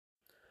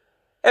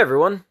Hey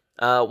everyone,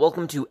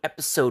 welcome to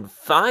episode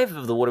 5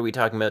 of the What Are We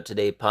Talking About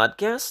Today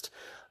podcast.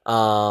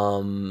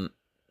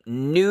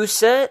 New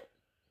set,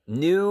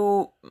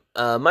 new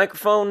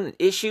microphone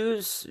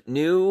issues,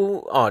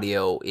 new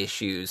audio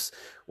issues.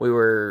 We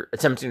were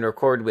attempting to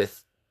record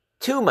with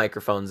 2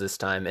 microphones this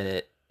time,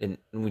 and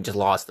we just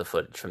lost the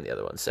footage from the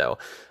other one. So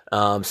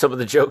some of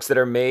the jokes that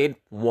are made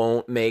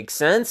won't make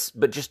sense,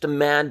 but just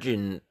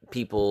imagine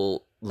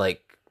people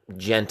like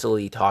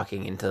gently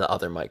talking into the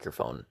other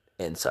microphone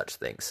and such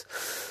things.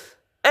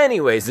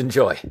 Anyways,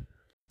 enjoy.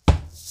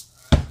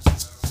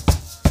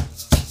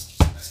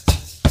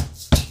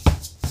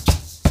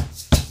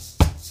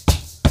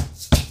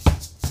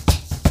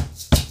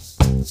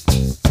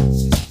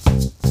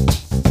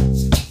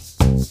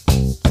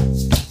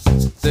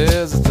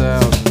 There's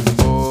 1,000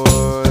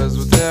 boys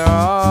with their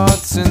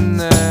hearts in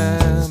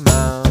their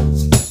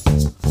mouths,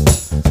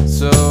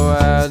 so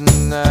I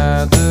hadn't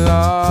had the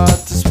heart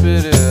to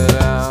spit it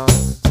out.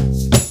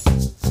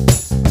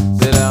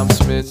 That I'm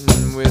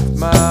smitten with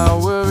my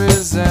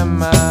worries and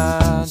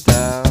my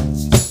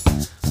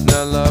doubts.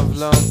 No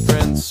love-lone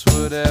prince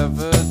would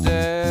ever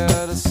dare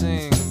to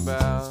sing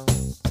about.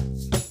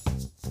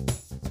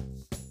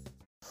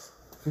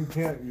 You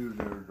can't use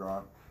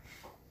airdrop.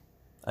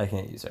 I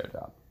can't use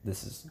AirDrop.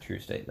 This is a true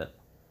statement.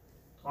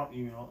 I'll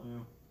email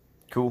you.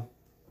 Cool.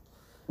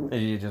 If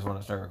you just want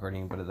to start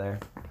recording, put it there.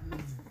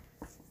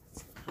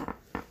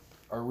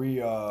 Are we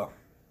doing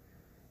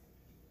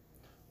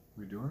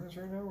this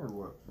right now or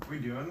what? We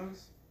doing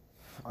this?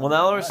 Well,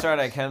 now that we're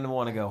started, I kind of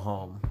want to go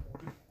home.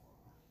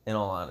 In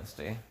all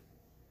honesty.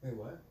 Wait,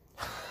 what?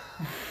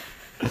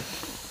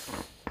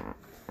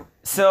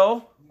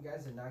 So, You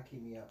guys did not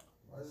keep me up.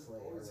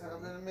 What's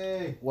happening to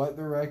me? Let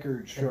the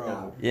record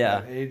show Yeah.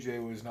 that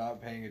AJ was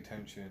not paying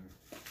attention.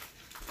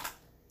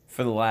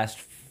 for the last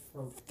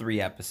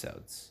 3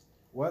 episodes.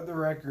 Let the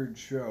record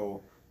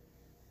show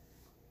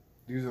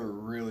these are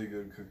really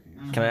good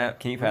cookies.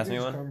 Can you pass me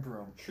Where one? these come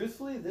from?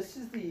 Truthfully, this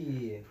is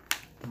the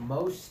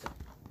most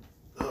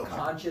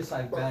conscious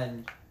I've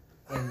been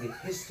in the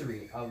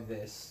history of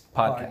this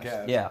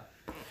Podcast. Yeah.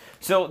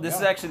 So, this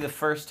is Yeah. actually the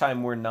first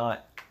time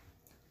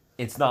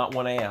it's not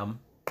 1 a.m.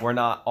 We're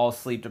not all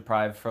sleep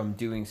deprived from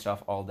doing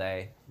stuff all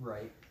day.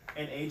 Right.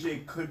 And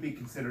AJ could be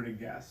considered a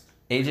guest.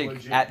 AJ,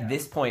 Legit at guest.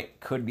 this point,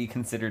 could be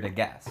considered a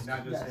guest.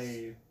 Not just Yes.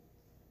 a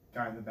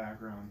guy in the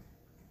background.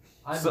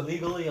 I'm So-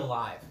 legally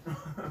alive.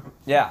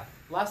 Yeah.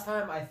 Last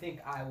time I think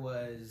I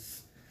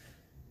was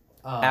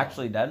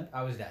Actually dead?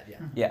 I was dead, yeah.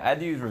 Yeah, I had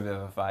to use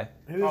Revivify.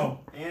 Oh,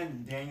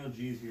 and Daniel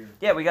G's here.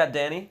 Yeah, we got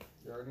Danny.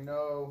 You already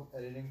know,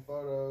 editing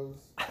photos.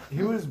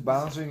 He was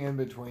bouncing in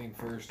between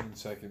first and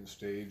second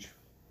stage.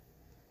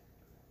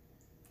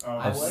 Oh,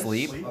 I Of was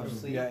sleep?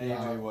 Yeah,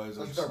 AJ was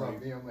Let's talk about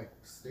asleep. me. I'm like,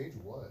 stage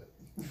what?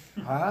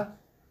 Huh?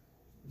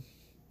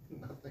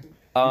 Nothing.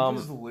 He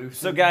just lucid.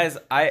 So guys,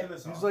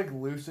 He's like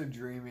lucid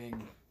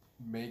dreaming,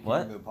 making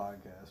What? the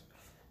podcast.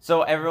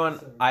 So everyone,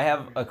 I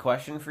have a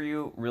question for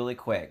you really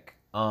quick.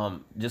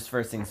 Just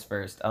first things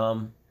first.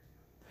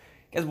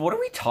 Guys, what are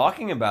we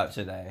talking about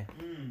today?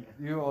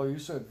 You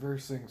said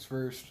first things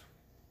first.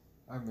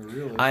 I'm the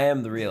realist. I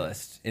am the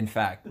realist, in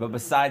fact. But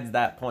besides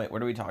that point,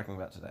 what are we talking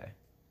about today?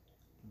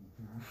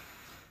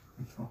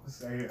 Don't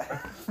say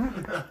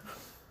it.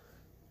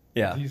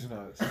 Yeah. He's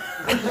nuts.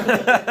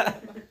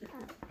 That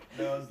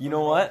was You the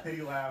know what?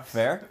 Pity laughs.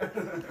 Fair.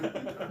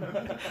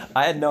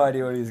 I had no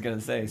idea what he was gonna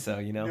say, so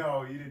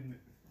No, you didn't.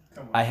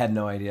 Come on. I had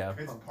no idea.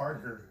 It's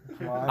Parker.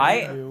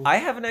 I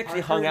haven't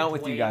actually hung Parker out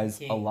with you Dwayne guys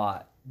King. a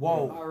lot.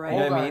 Whoa, All right. You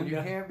know hold what I on. mean? You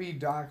can't be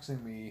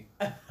doxing me,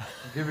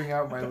 giving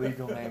out my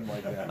legal name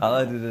like that. I'll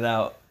edit it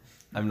out.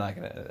 I'm not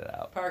gonna edit it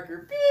out.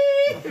 Parker.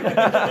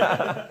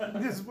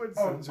 Just put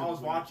Oh, censor, I was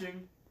please.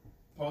 watching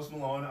Post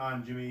Malone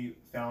on Jimmy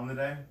Fallon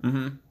today.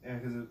 Mm-hmm.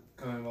 And because it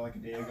coming like a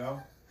day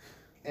ago,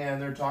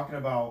 and they're talking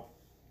about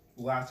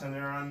the last time they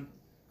were on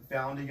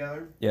Fallon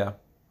together. Yeah.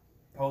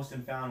 Post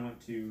and Fallon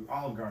went to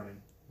Olive Garden,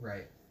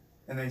 Right.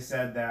 and they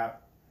said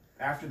that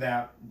after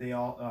that they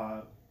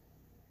all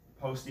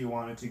Posty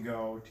wanted to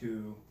go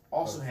to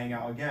also hang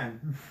out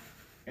again,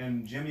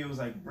 and Jimmy was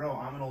like, "Bro,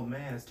 I'm an old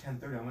man. It's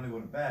 10:30. I'm gonna go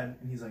to bed."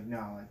 And he's like,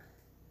 "No, like,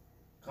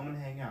 come and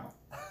hang out."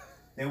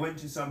 They went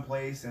to some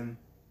place and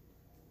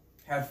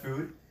had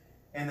food,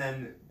 and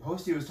then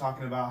Posty was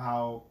talking about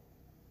how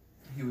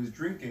he was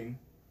drinking.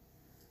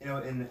 You know,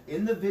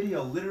 in the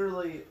video,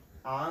 literally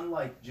on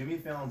like Jimmy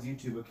Fallon's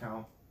YouTube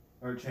account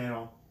or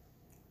channel,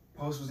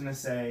 Post was gonna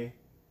say,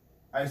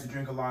 "I used to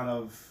drink a lot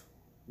of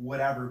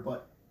whatever,"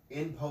 but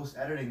in post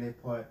editing they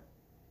put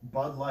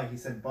Bud Light. He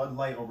said Bud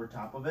Light over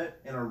top of it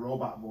in a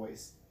robot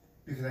voice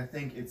because I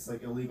think it's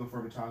like illegal for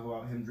him to talk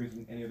about him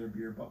drinking any other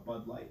beer but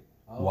Bud Light.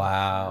 Oh,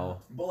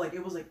 Wow. But like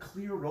it was like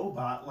clear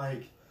robot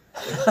like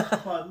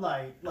Bud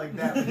Light like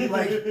that.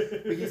 Like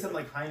he said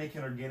like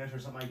Heineken or Guinness or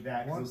something like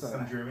that because it was What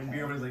some the German heck?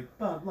 beer. But it was like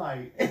Bud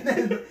Light, and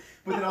then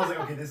but then I was like,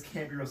 okay, this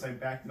can't be real. So I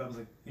backed it up. I was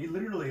like, he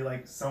literally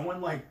like someone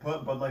like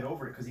put Bud Light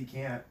over it because he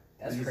can't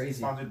That's He's crazy.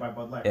 sponsored by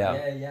Bud Light. Yeah.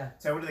 Right? Yeah.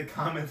 So I went to the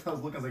comments. I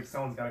was looking. I was like,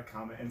 someone's got a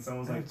comment, and someone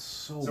was like, That's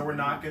so. "So we're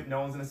not weird. good.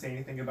 No one's gonna say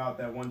anything about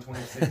that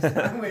 126."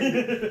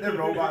 When the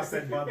robot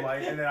said Bud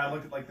Light, and then I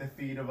looked at like the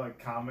feed of like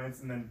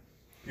comments, and then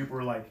people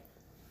were like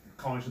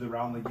calling each other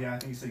out, and like, "Yeah, I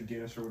think you said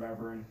Guinness or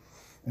whatever." And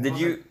Did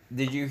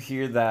you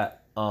hear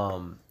that?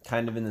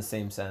 Kind of in the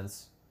same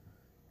sense,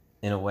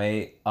 in a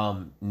way.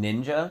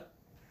 Ninja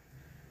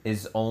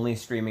is only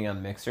streaming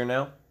on Mixer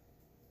now.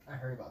 I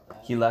heard about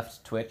that. He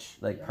left Twitch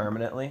Yeah.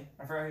 permanently.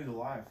 I forgot he was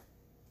alive.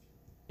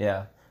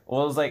 Yeah.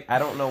 Well, it was like I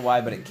don't know why,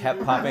 but it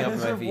kept popping up in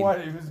my feed.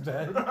 What? He was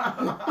dead.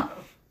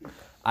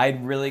 I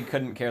really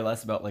couldn't care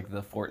less about like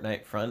the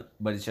Fortnite front,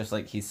 but it's just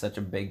like he's such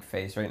a big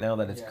face right now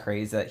that it's Yeah.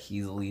 crazy that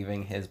he's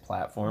leaving his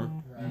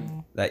platform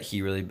Right. that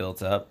he really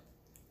built up.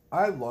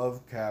 I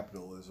love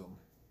capitalism.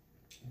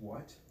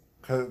 What?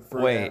 For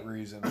Wait. that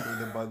reason, for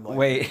the Bud Light.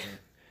 Wait. reason.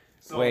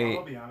 So Wait.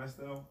 I'll be honest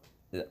though.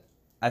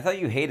 I thought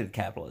you hated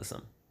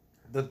capitalism.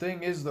 The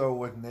thing is, though,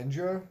 with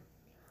Ninja,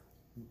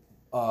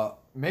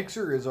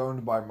 Mixer is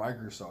owned by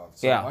Microsoft.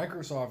 So Yeah.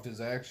 Microsoft is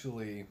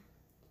actually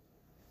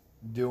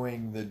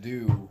doing the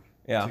do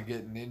Yeah. to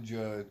get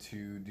Ninja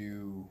to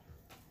do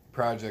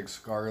Project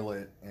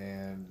Scarlet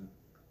and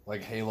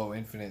like Halo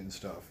Infinite and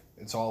stuff.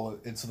 It's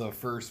the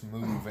first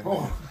move in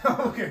Oh,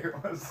 okay.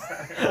 One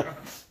second.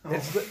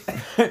 it's the,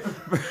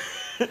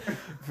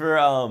 For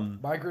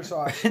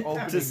Microsoft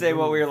opening to say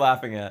what move. we were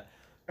laughing at,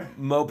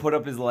 Mo put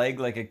up his leg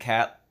like a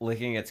cat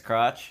licking its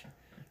crotch,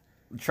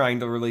 trying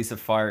to release a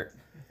fart,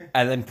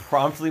 and then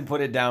promptly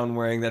put it down,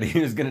 worrying that he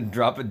was gonna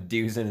drop a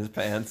deuce in his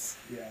pants.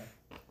 Yeah,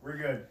 we're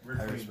good. We're I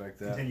clean. respect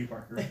that. Continue,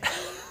 Parker.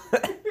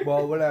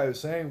 Well, what I was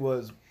saying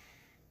was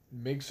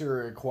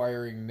Mixer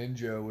acquiring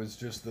Ninja was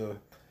just the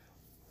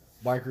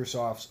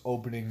Microsoft's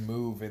opening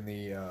move in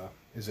the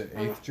is it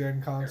 8th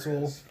gen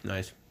console?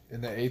 Nice.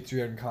 In the 8th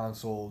gen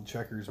console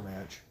checkers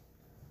match.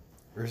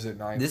 Or is it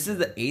 9th? This is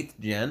the 8th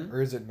gen.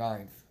 Or is it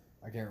 9th?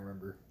 I can't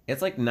remember.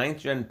 It's like 9th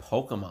gen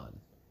Pokemon.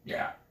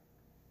 Yeah.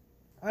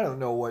 I don't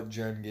know what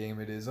gen game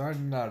it is.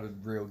 I'm not a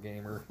real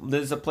gamer.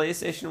 There's a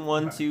PlayStation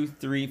 1, 2,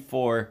 3,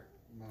 4.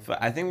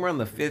 I think we're on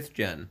the 5th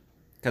gen.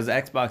 Because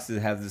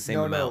Xboxes have the same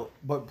amount. No,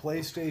 but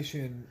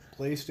PlayStation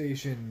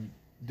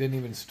didn't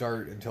even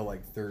start until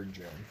like 3rd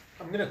gen.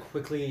 I'm gonna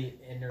quickly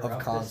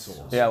interrupt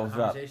consoles. this Yeah, what's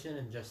up? conversation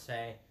and just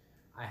say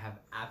I have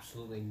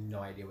absolutely no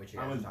idea what you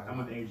guys are I'm talking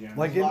with about. AJ.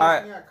 Like He's in-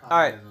 laughing at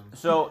Alright, communism.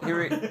 so here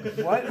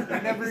we... What? We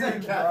never He said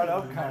even brought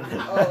up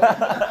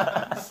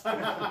capitalism.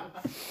 communism.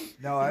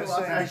 No, I was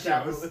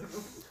saying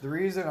the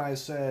reason I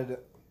said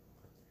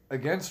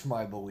against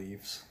my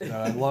beliefs that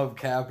I love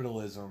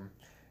capitalism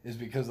is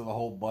because of the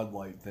whole Bud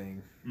Light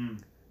thing. Mm.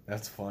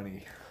 That's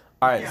funny.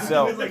 Alright, Yeah,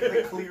 so... it was like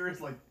the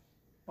clearest like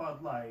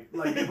Bud Light.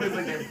 Like it was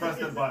like they pressed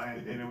the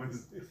button and it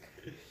was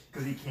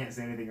because he can't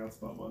say anything else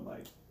but Bud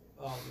Light.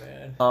 Oh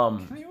man.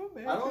 Can you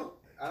imagine?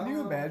 I Can don't you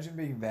know. imagine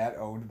being that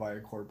owned by a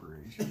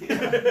corporation?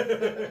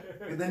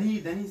 And then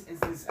he's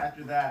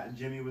after that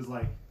Jimmy was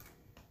like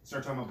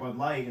start talking about Bud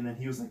Light and then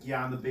he was like,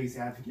 yeah, I'm the biggest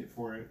advocate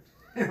for it.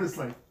 It was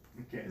like,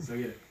 okay, so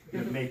you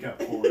gotta make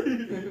up for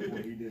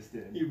what he just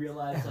did. You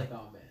realize like,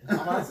 oh man.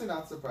 I'm honestly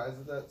not surprised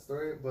with that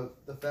story, but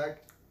the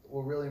fact,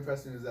 what really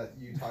impressed me is that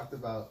you talked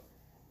about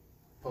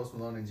Post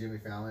Malone and Jimmy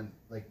Fallon,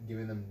 like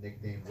giving them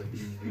nicknames like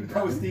you knew them.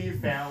 Posty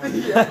Fallon.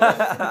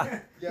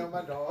 Yeah,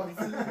 my dog.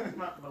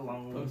 Not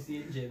Malone.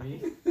 Posty and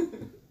Jimmy.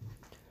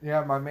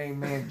 Yeah, my main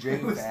man Jay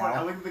It was funny. I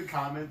Val. looked at the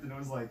comments and it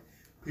was like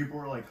people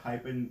were like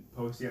hyping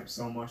Posty up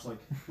so much. Like,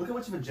 look how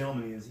much of a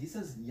gentleman he is. He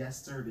says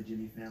yes sir to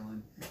Jimmy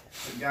Fallon.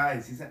 But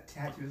guys, he's got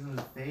tattoos on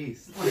his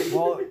face. Like,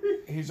 Well,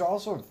 he's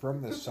also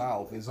from the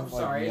South, isn't I'm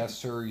like sorry, yes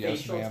sir,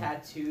 yes Facial ma'am.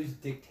 tattoos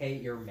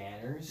dictate your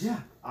manners.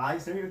 yeah, I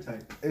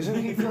stereotype.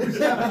 Isn't he from?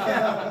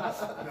 Yeah.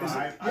 No,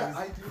 Yeah,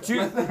 I do. Dude,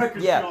 let the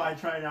record yeah. show I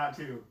try not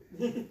to.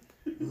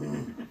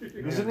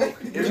 Isn't it?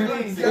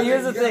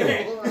 Here's the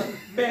thing.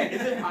 Man,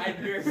 is it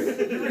Heidegger?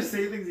 You ever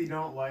say things you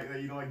don't like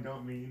that you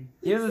don't mean?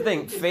 Here's the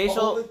thing.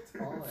 All the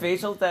time.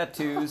 Facial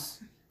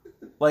tattoos,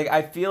 like,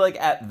 I feel like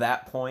at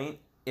that point,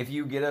 if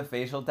you get a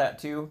facial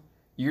tattoo,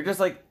 you're just,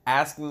 like,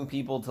 asking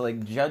people to,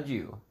 like, judge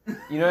you.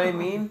 You know what I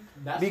mean?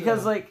 That's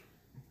Because, a-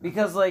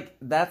 like,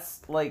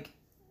 that's, like,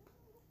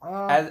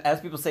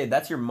 as people say,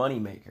 that's your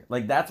moneymaker.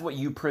 Like, that's what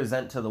you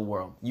present to the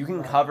world. You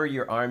can Right. cover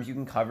your arms, you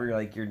can cover,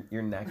 like,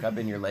 your neck up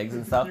and your legs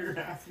and stuff. You're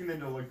asking them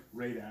to look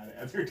right at it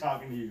as they're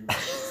talking to you,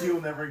 so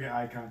you'll never get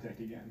eye contact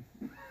again.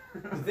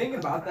 The thing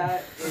about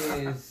that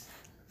is,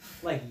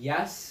 like,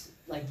 yes,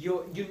 like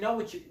you know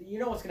what you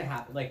know what's gonna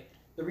happen. Like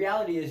the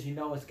reality is, you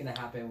know what's gonna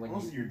happen when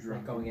Unless you're like,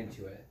 drunk. going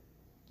into it.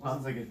 Unless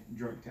it's like a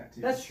drug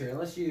tattoo. That's true,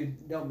 unless you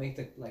don't make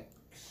the like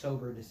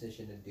sober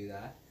decision to do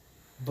that.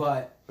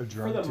 But A for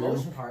drug the too?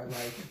 most part,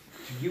 like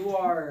you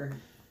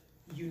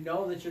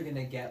know that you're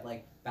gonna get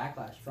like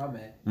backlash from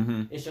it.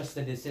 Mm-hmm. It's just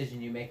the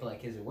decision you make.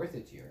 Like, is it worth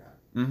it to you or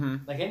not? Mm-hmm.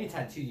 Like any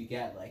tattoo you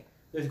get, like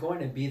there's going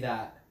to be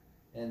that.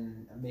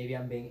 And maybe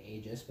I'm being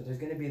ageist, but there's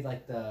gonna be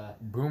like the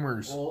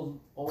Boomers. old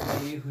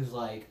lady who's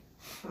like,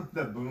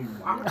 The boomer.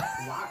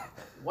 Why?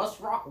 What's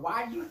wrong?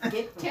 Why do you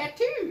get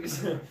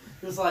tattoos?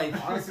 It's like,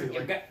 Honestly,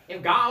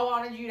 if God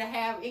wanted you to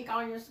have ink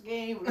on your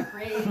skin, would have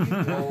created you,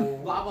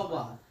 blah blah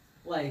blah.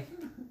 Like,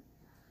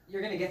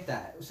 you're gonna get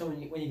that. So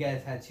when you get a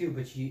tattoo,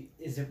 but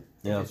if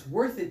it's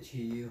worth it to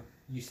you,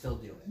 you still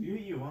do it. You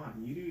do you want.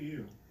 You do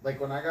you. Like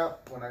when I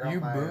got You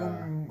my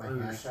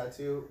boomers. hand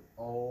tattoo,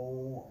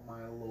 oh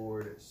my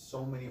lord,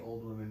 so many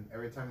old women,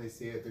 every time they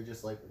see it, they're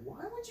just like,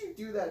 why would you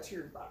do that to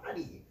your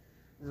body?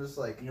 I'm just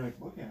like, And you're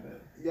like, look at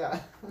it. yeah.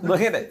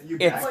 Look at it. You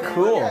It's back I'm like,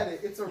 cool. Look at it.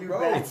 It's a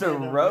road. It's a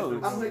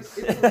road. I'm like, it's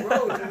a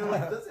road. And they're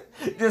like, does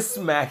it? Just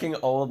smacking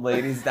old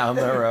ladies down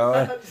the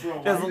road. Bro,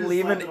 why Just you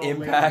leave an slapping old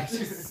ladies? impact.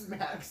 Just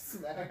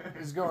smack.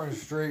 He's going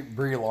straight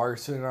Brie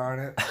Larson on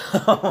it.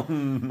 Oh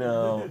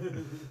no.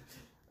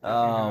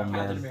 Oh Captain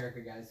man. America,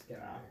 guys.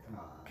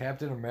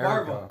 Captain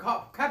America.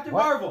 Marvel. Captain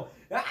What? Marvel.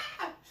 Ah!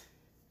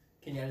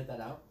 Can you edit that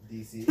out?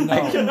 DC.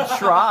 I can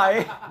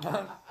try.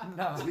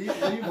 No.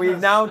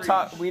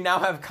 We now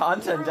have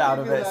content out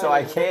of it, so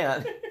I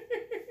can't.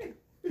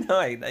 No,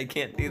 I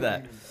can't do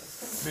that.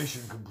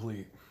 Mission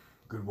complete.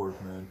 Good work,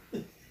 man.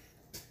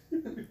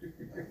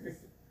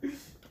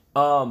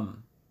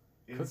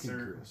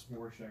 Insert crisp.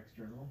 Rorschach's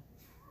journal.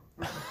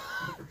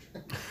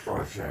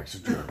 Rorschach's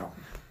journal.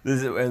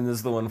 This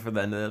is the one for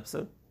the end of the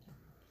episode.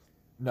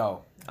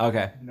 No.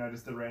 Okay. No,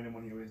 just the random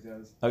one he always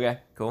does. Okay.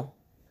 Cool.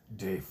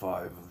 Day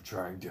 5 of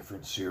trying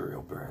different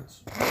cereal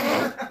brands.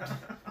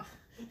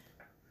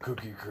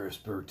 Cookie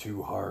Crisp are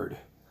too hard.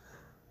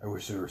 I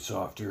wish they were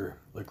softer,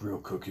 like real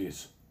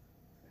cookies.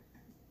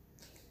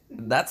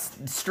 That's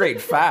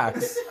straight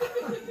facts.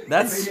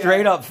 That's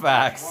straight up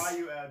facts. Why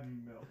you add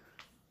milk?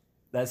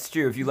 That's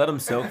true. If you let them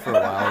soak for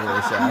a while,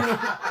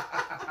 Rorschach.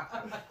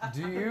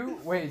 Do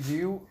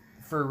you,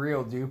 for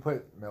real, do you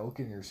put milk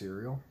in your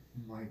cereal?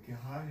 My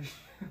gosh.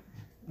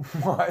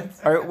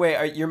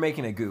 What? You're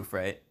making a goof,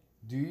 right?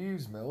 Do you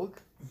use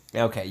milk?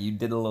 Okay, you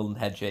did a little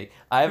head shake.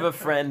 I have a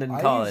friend in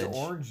I college. use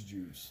orange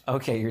juice.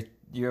 Okay,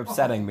 you're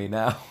upsetting me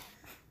now.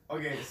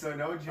 Okay, so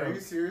no Are joke.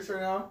 you serious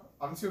right now?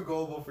 I'm too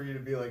gullible for you to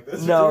be like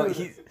this. No, Dude,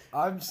 he's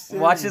I'm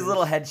serious. watch his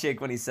little head shake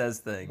when he says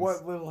things.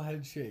 What little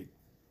head shake?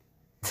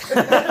 He's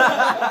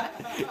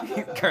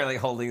currently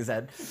holding his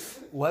head.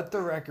 Let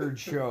the record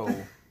show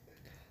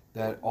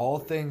that all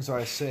things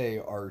I say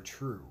are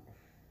true,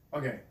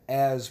 Okay.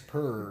 as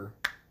per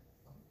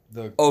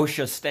the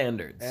OSHA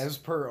standards. as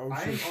per I am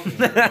OSHA. OSHA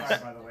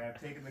certified, by the way.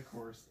 I've taken the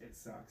course. It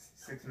sucks.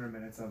 600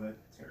 minutes of it.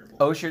 Terrible.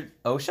 OSHA?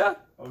 OSHA,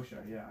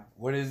 yeah.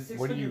 What do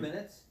 600 you?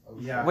 minutes.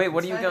 Yeah. Wait,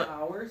 what are you 10 going?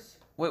 hours.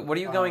 Wait, what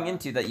are you going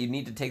into that you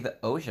need to take the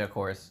OSHA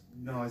course?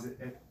 No, is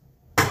it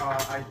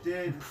I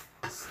did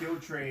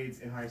skilled trades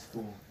in high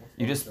school.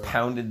 You just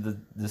pounded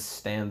the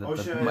stand at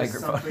the OSHA is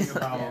microphone. something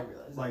about Yeah, I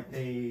realized like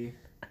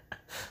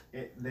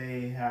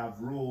they have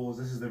rules.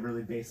 This is the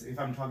really basic. If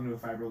I'm talking to a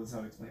 5-year-old, this is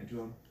how I explain it to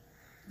them.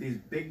 These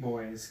big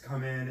boys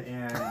come in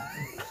and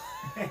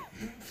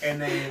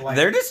and they like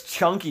They're just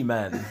chunky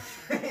men.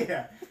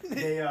 yeah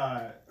they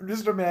I'm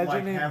just like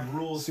imagining. have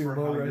rules for sumo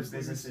how your wrestlers.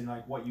 business and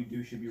like what you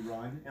do should be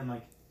run and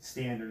like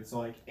standards. So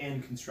like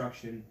in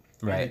construction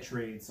Right. and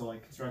trade. So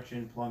like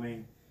construction,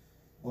 plumbing,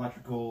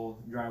 electrical,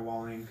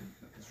 drywalling,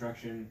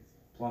 construction,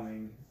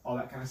 plumbing, all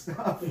that kind of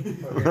stuff.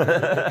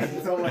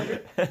 So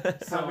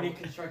like How many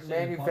construction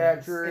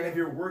Manufacturing. and if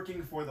you're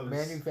working for those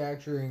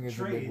Manufacturing is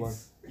a big one.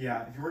 trades,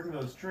 yeah, if you're working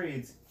those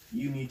trades,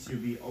 you need to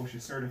be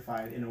OSHA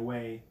certified in a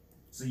way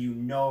so you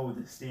know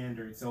the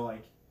standards. So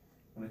like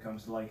when it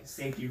comes to like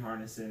safety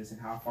harnesses and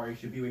how far you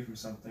should be away from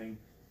something,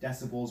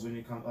 decibels when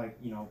you come like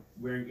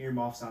wearing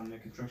earmuffs on the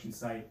construction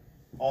site,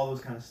 all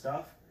those kind of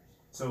stuff.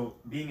 So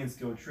being in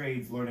skilled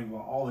trades, learning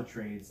about all the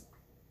trades,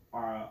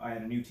 I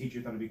had a new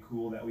teacher thought it'd be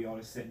cool that we all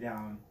just sit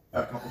down for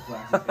a couple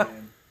classes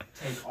and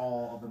take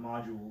all of the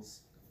modules.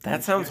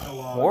 That sounds You have to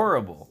log-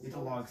 horrible. You have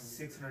to log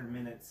 600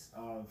 minutes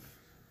of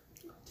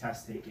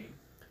test taking.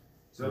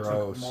 So it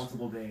Gross. took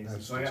multiple days.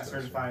 That's So I got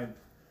disgusting. certified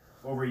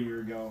over a year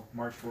ago,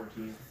 March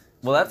 14th.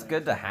 Well, that's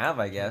good to have,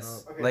 I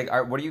guess. Okay.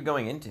 Like, what are you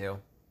going into?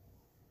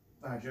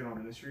 General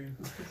ministry.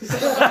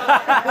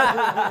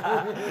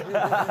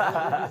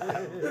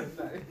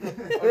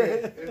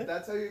 Okay, if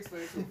that's how you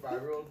explain it to a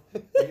 5-year-old,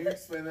 can you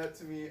explain that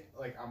to me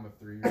like I'm a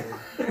 3-year-old,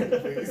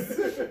 please?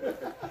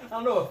 I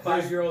don't know what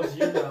 5-year-olds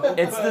you know.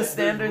 It's the There's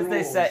standards they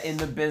rules. set in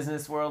the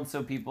business world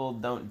so people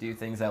don't do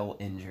things that will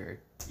injure.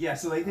 Yeah,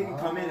 so they can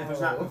come in if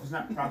there's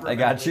not proper. I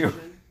got you.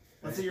 ventilation.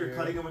 Let's say you're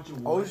cutting a bunch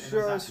of wood. and there's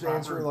OSHA not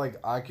stands proper- for like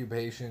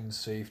Occupation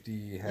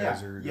Safety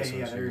Hazard there it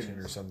Association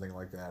or is. something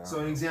like that. So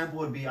an example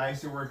would be I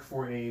used to work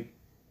for a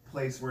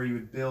place where you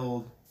would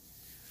build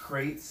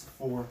crates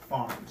for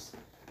farms.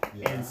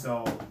 Yeah. And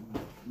so,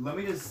 let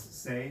me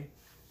just say,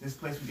 this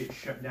place would get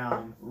shut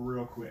down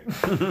real quick.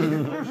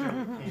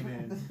 OSHA came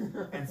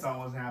in and saw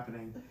what was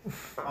happening.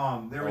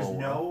 There was Oh, wow.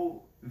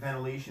 no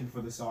ventilation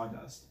for the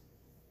sawdust.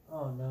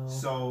 Oh no.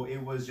 So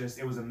it was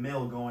a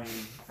mill going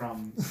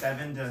from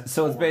 7 to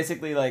So it's 4.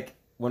 basically like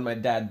when my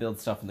dad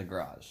builds stuff in the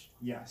garage.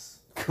 Yes.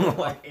 Cool.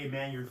 Like a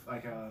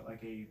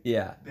like a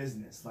Yeah.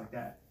 business like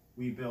that.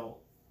 We built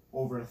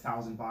over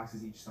 1,000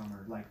 boxes each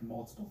summer, like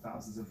multiple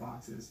thousands of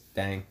boxes.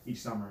 Dang. Each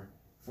summer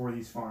for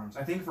these farms.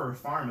 I think for a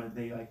farm,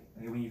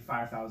 we need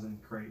 5,000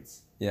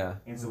 crates. Yeah.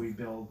 And so we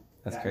build.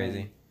 That's that crazy.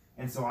 many.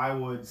 And so I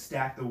would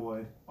stack the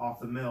wood off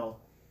the mill,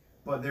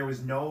 but there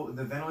was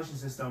the ventilation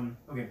system.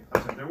 Okay,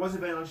 I'm sorry. There was a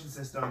ventilation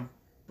system,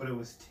 but it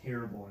was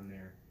terrible in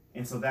there.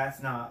 And so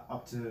that's not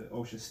up to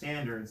OSHA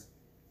standards.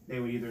 They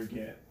would either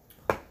get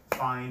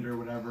fined or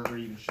whatever, or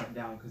even shut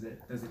down because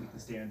it doesn't meet the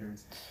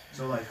standards.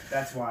 So like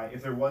that's why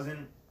if there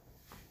wasn't,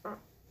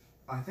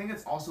 I think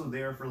it's also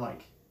there for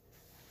like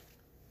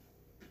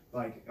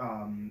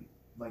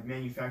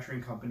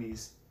manufacturing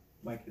companies,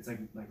 like it's like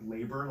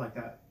labor, like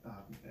that.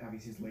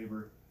 Obviously, it's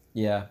labor.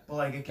 Yeah. But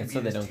like it can And so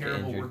be they just don't get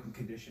terrible injured. working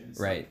conditions.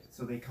 Right. Like,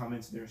 so they come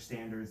into their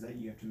standards that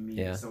you have to meet.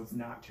 Yeah. So it's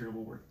not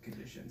terrible working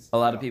conditions. A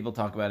lot of people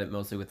talk about it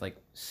mostly with like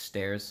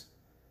stairs,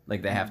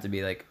 like they have to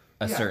be like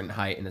a Yeah. certain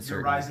height and a Your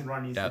certain. rise and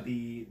run needs Yep. to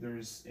be.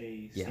 There's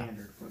a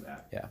standard for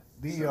that. Yeah.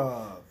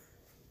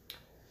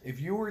 If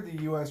you were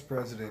the U.S.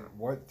 president,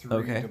 what three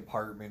Okay.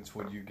 departments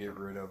would you get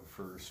rid of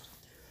first?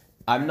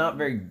 I'm not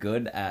very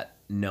good at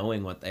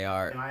knowing what they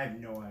are, And I have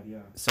no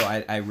idea. so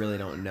I really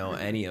don't know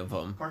any of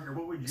them. Parker,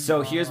 what would you?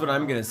 So here's what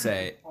I'm gonna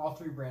say: All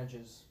three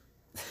branches.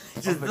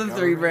 just the the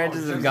three government?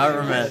 branches Oh, of just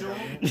government.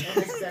 And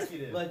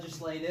executive.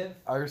 Legislative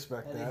I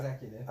respect and that.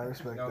 executive. I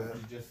respect No,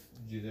 that. just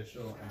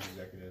judicial and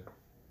executive.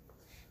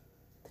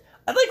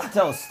 I'd like to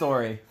tell a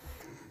story.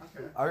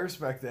 Okay. I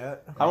respect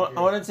that. I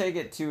want to take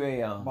it to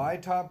a My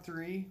top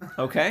three.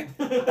 okay.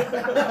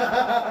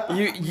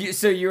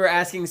 So you were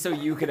asking so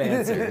you could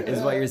answer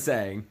is what you're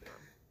saying.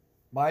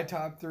 My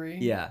top three.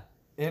 Yeah.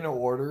 In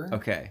order.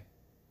 Okay.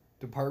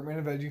 Department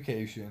of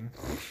Education,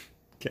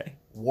 Okay.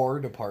 War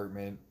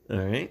Department, All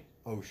right.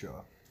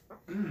 OSHA.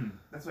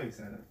 That's why you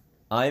said it.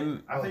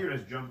 I'm I thought you were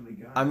just jumping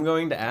the gun. I'm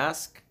going to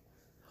ask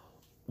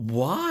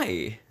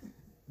why.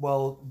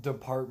 Well,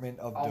 Department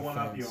of I'll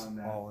one-up Defense, you on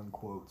that. all in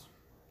quotes.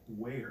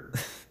 Where?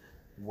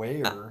 Where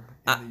in the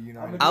I'm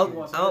United gonna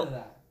do States? one I'll- better than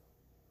that.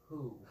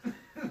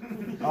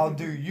 Who? I'll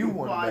do you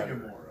one Why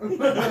better.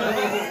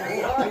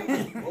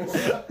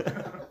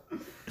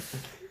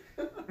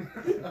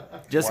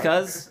 Just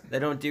What? cuz they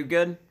don't do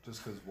good?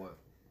 Just because what?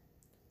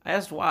 I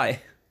asked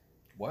why.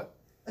 What?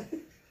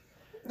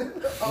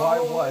 Why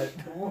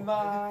what?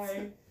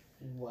 My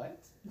what?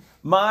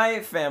 My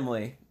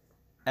family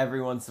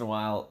every once in a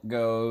while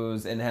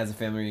goes and has a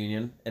family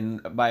reunion,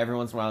 and by every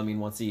once in a while I mean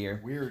once a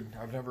year. Weird.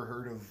 I've never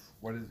heard of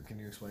what is. Can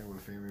you explain what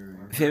a family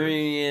reunion is? Family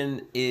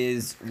reunion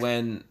is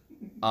when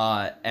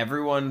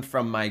everyone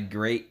from my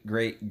great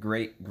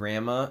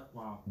grandma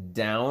Wow.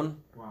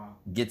 down Wow.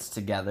 gets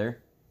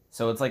together.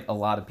 So it's like a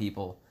lot of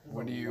people.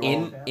 What do you?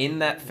 In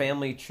that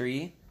family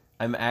tree,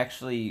 I'm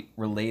actually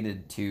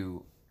related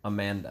to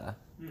Amanda.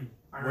 I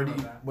What do remember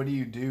you? that. What do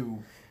you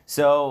do?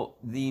 So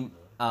the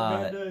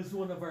Amanda is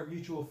one of our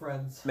mutual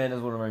friends.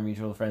 Amanda's one of our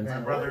mutual friends. My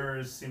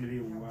brothers seem to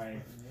be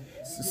wife.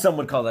 Some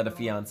would call that a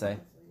fiance.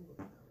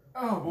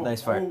 Oh, whoa,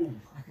 Nice fart.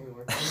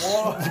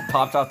 oh.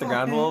 Popped off the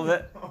ground a little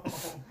bit.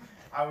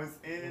 I was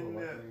in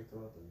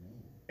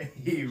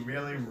a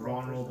really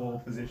vulnerable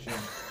position,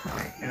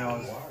 and I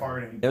was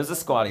farting. It was a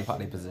squatty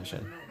potty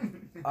position.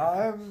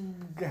 I'm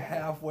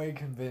halfway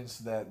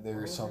convinced that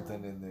there's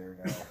something in there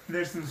now.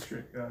 There's some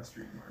street marks.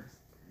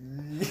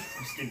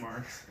 Skid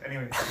marks.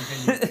 Anyways,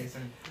 continue,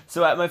 Jason.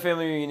 So at my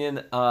family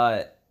reunion,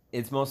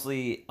 it's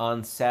mostly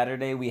on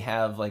Saturday we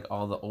have like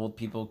all the old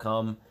people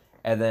come,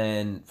 and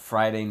then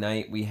Friday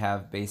night we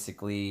have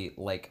basically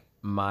like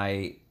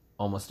my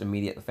almost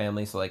immediate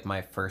family, so like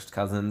my first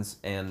cousins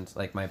and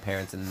like my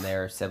parents and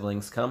their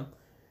siblings come.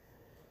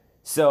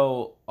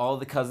 So all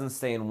the cousins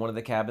stay in one of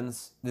the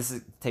cabins.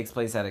 Takes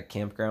place at a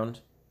campground.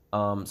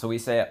 So we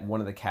stay at one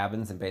of the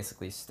cabins and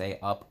basically stay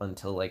up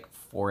until like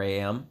 4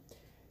 a.m.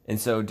 And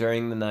so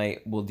during the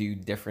night we'll do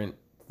different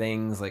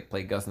things like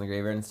play Ghost in the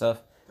Graveyard and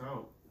stuff.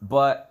 Oh.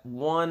 But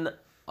one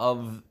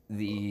of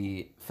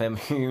the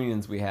family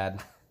reunions we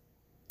had,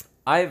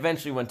 I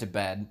eventually went to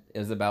bed. It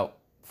was about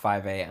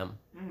 5 a.m.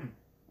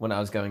 When I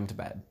was going to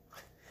bed.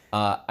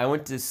 I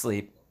went to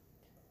sleep,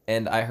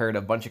 and I heard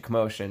a bunch of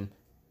commotion.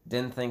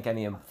 Didn't think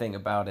anything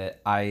about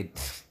it. I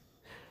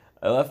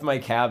left my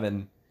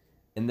cabin,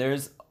 and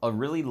there's a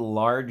really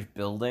large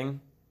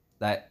building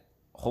that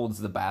holds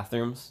the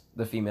bathrooms,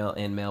 the female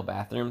and male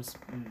bathrooms.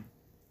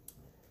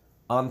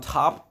 On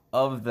top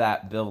of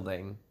that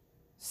building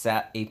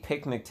sat a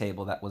picnic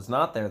table that was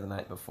not there the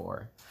night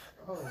before.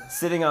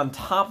 Sitting on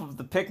top of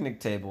the picnic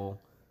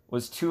table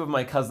was two of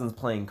my cousins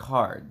playing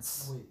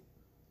cards. Wait.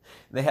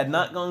 They had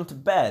not gone to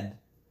bed,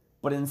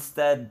 but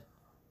instead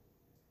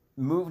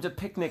moved a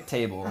picnic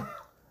table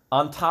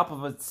on top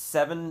of a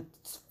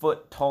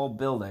 7-foot tall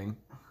building.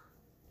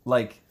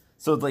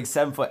 So it's like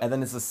 7 foot, and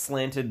then it's a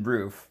slanted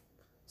roof.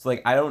 So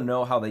like I don't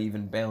know how they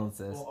even balance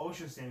this. Well,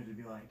 OSHA standards would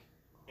be like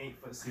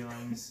 8-foot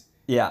ceilings,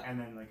 Yeah, and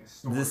then like a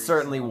story. this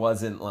certainly so-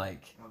 wasn't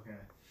like. Okay.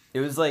 It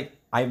was like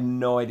I have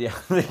no idea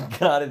how they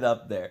got it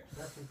up there.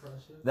 That's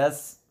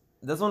impressive.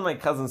 That's one of my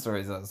cousin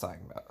stories I was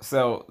talking about.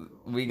 So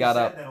we got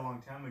you up. said that a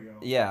long time ago.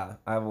 Yeah,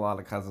 I have a lot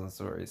of cousin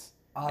stories.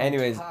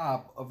 Anyways. On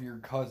top of your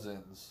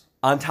cousins.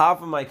 On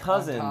top of my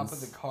cousins. On top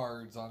of the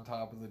cards, on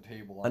top of the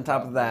table. On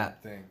top of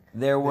that, thing.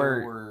 there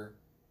were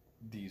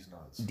these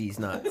nuts. These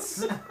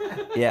nuts.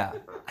 Yeah.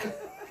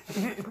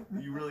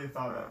 You really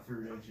thought that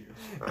through, didn't you?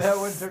 That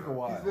one took a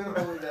while. He's been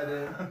holding that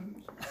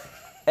in.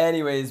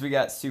 Anyways, we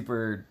got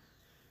super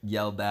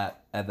yelled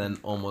at and then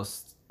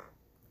almost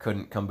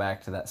couldn't come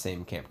back to that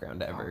same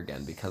campground ever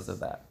again because of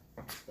that.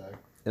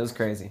 It was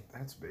crazy.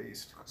 That's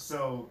based.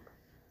 So,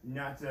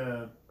 not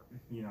to,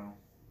 you know,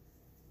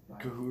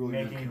 like, Cahoot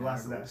make your any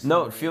less of that story,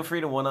 No, feel free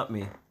to one-up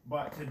me.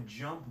 But to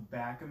jump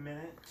back a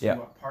minute to Yeah.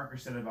 what Parker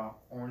said about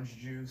orange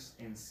juice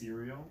and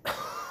cereal,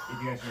 if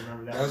you guys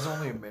remember that. That was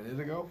only a minute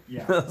ago?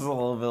 Yeah. That was a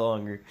little bit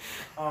longer.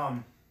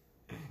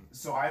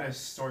 So I had a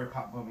story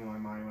pop up in my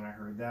mind when I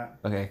heard that.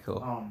 Okay,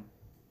 cool.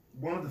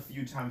 One of the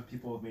few times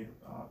people have made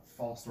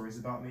false stories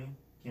about me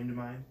came to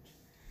mind.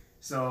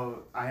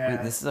 So I had.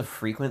 Wait, this is a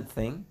frequent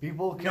thing?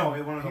 People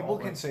can, people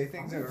can say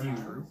things that aren't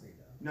true.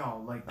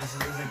 No, like this is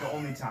like the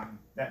only time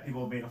that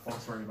people have made a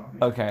false story about me.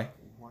 Okay.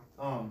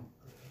 How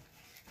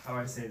do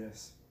I say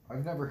this?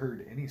 I've never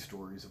heard any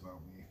stories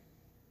about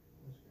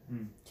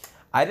me.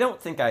 I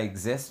don't think I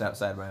exist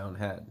outside my own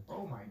head.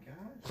 Oh my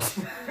gosh.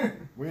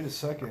 Wait a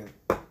second.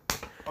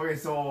 Okay,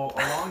 so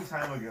a long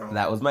time ago.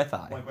 That was my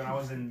thought. Like when I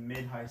was in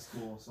mid-high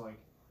school, so like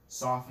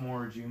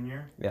sophomore or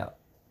junior. Yeah.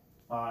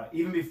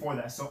 Even before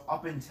that, so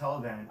up until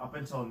then, up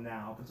until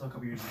now, up until a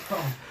couple years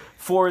ago.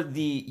 For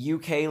the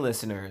UK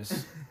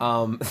listeners,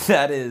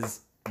 that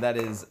is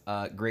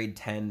grade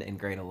 10 and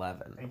grade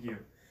 11. Thank you.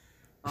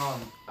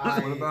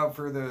 What about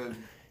for the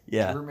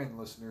Yeah. German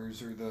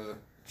listeners or the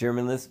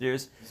German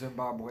listeners?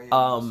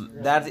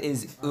 Zimbabweans? That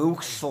is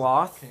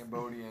Unkschloth,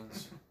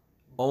 Cambodians.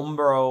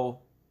 Umbro,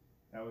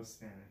 That was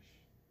Spanish.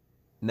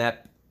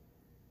 Nep,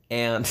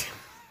 and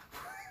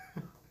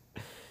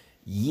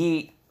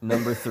Yeet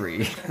number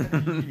 3.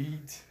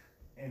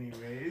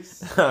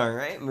 Anyways. All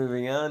right,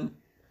 moving on.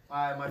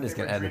 My I'm just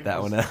gonna favorite edit drink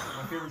that was- one out.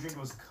 My favorite drink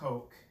was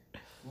Coke.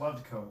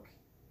 Loved Coke.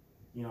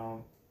 You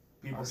know,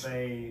 people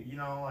say, you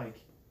know, like,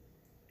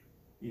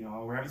 you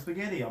know, we're having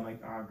spaghetti. I'm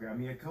like, oh, grab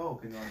me a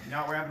Coke. And they're like,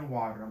 no, we're having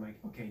water. I'm like,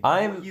 okay,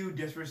 don't you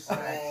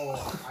disrespect.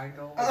 Oh, I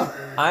know.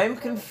 I'm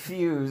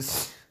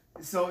confused.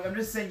 So I'm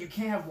just saying you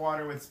can't have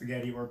water with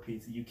spaghetti or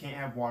pizza. You can't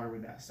have water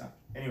with that stuff.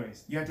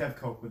 Anyways, you have to have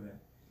Coke with it.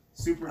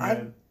 Super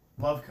good.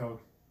 Love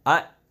Coke.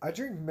 I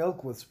drink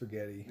milk with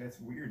spaghetti. That's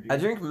weird, dude. I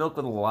drink milk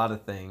with a lot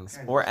of things,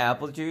 Kinda or strange.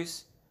 apple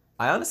juice.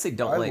 I honestly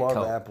don't I like love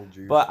Coke, apple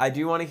juice. but I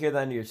do want to hear the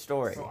end of your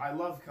story. So I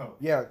love Coke.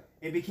 Yeah.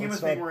 It became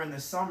Let's a thing stop. where in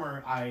the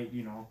summer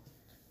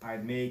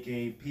I'd make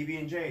a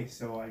PB&J,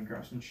 so I'd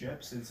grab some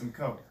chips and some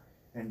Coke.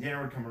 And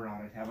dinner would come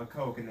around, I'd have a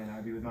Coke, and then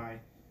I'd be with my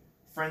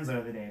friends the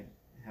other day,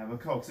 have a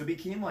Coke. So it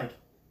became like,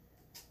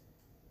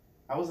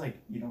 I was like,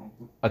 you know.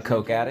 A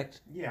Coke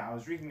addict? Yeah, I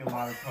was drinking a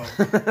lot of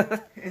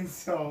Coke. And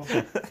so.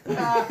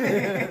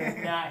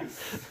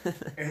 Nice.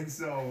 And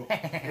so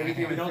it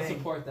became We a don't thing.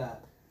 support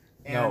that.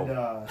 And,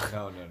 No.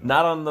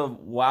 Not on the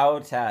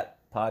WAWTAT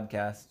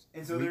podcast.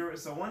 And so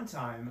so one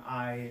time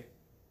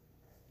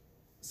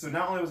so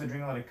not only was I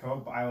drinking a lot of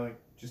Coke, but I like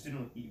just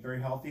didn't eat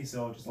very healthy,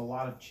 so just a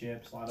lot of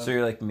chips, a lot of So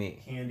you're like me.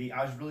 candy.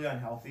 I was really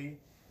unhealthy,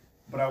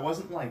 but I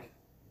wasn't like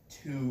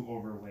too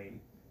overweight.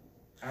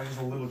 I was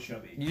just a little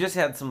chubby. You just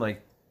had some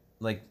like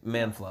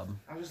man flub.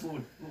 I was just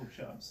little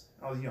chubs.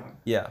 I was young.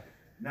 Yeah.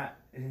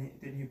 Didn't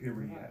hit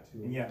puberty yet.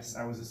 And yes,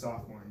 I was a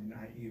sophomore and did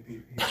not hit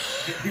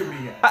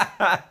puberty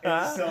yet.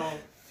 And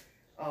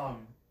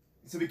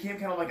so it became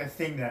kind of like a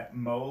thing that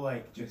Mo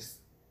like just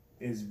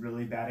is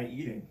really bad at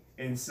eating.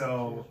 And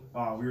so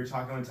we were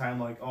talking one time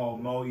like, oh,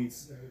 Mo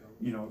eats,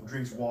 you know,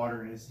 drinks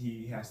water and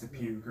he has to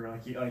puke, or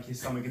like his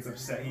stomach gets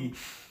upset.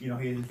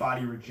 His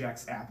body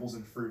rejects apples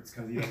and fruits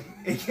because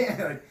it can't,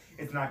 like,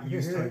 it's not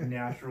used to like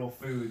natural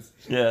foods.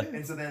 Yeah.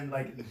 And so then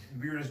like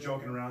we were just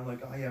joking around like,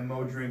 oh yeah,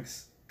 Mo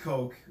drinks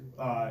Coke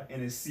in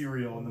his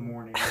cereal in the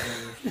morning.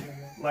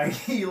 Like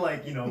he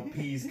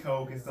peas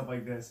Coke and stuff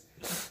like this.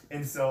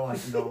 And so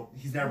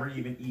he's never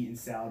even eaten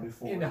salad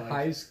before. In like,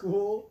 high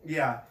school?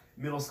 Yeah,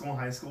 middle school and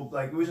high school.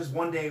 Like it was just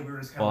one day we were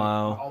just kind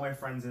of all my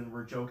friends and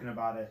we're joking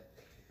about it.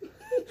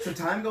 So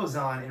time goes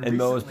on and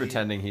Mo was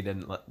pretending he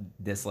didn't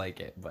dislike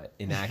it, but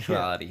in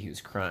actuality he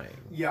was crying.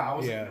 Yeah, I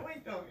was like, no,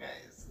 wait, no,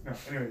 guys. No,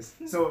 anyways,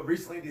 so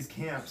recently at these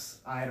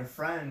camps, I had a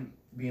friend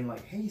being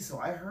like, hey, so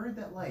I heard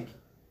that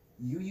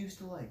you used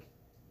to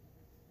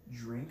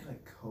drink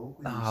Coke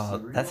with your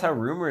cereal. That's how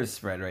rumors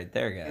spread right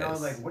there, guys. And I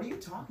was like, what are you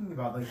talking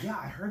about? Like, yeah,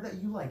 I heard that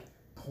you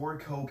pour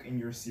Coke in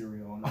your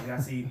cereal and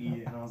that's how you eat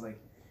it. And I was like,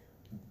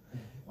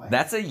 what?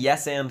 That's a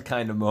yes and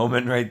kind of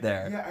moment right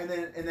there. Yeah,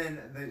 and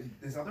then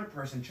this other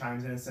person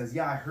chimes in and says,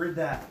 yeah, I heard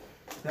that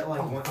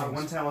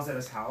one time I was at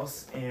his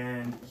house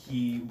and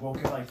he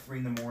woke up 3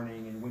 in the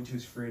morning and went to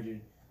his fridge and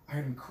I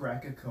heard him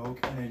crack a Coke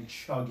and then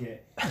chug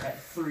it at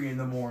 3 in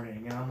the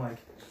morning. And I'm like,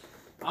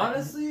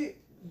 honestly,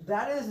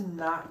 that is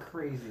not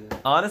crazy.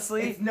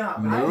 Honestly, it's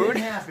not. Mood? It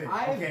didn't happen.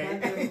 I've Okay,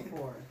 been there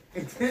before.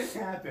 It didn't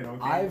happen.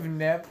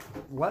 Okay.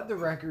 Let the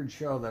record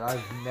show that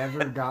I've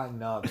never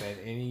gotten up at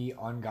any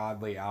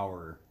ungodly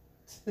hour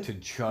to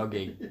chug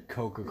a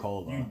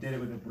Coca-Cola. You did it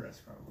with a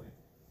breast, probably.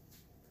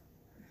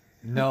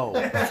 No.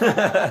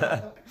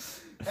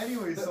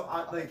 Anyway, so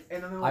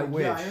and then they're I like,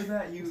 wish. yeah, I know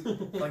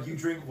that you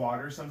drink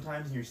water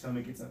sometimes and your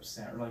stomach gets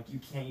upset, or like you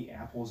can't eat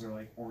apples or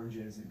like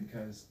oranges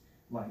because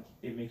like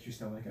it makes your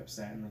stomach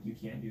upset and like you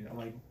can't do that. I'm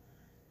like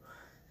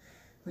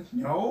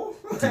no.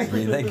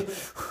 Breathing.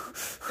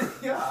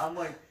 Yeah, I'm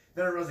like.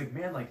 Then I was like,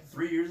 man, like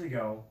 3 years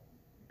ago,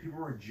 people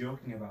were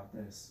joking about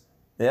this,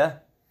 Yeah.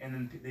 and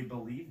then they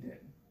believed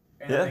it,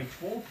 and Yeah. then they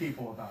told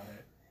people about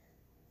it.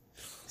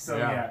 So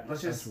Yeah,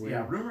 let's just that's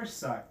weird. rumors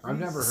suck. I've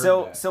never heard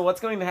So that. so what's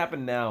going to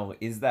happen now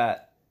is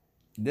that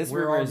this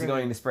We're rumor all is gonna-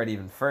 going to spread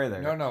even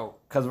further. No.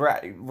 Because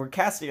we're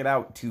casting it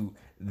out to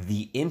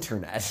the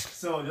internet.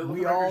 So the We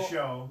record all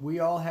show. we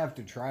all have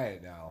to try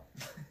it now.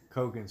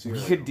 Coke and We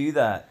cereal. could do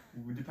that.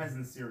 It depends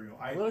on the cereal.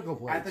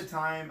 Political At plates. the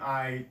time,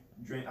 I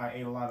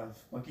ate a lot of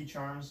Lucky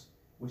Charms,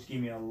 which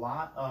gave me a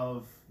lot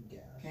of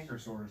canker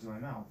sores in my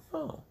mouth.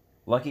 Oh,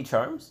 Lucky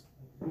Charms.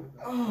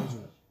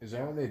 Is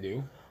that what they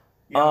do?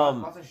 Yeah,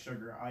 Um, lots of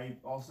sugar. I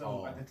also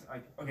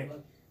Oh. okay.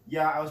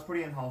 Yeah, I was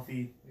pretty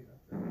unhealthy.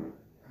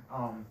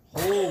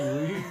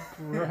 Holy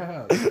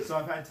crap. So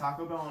I've had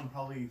Taco Bell and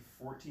probably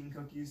 14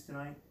 cookies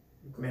tonight.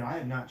 Man, I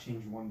have not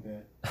changed one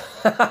bit.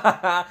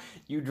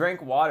 You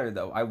drank water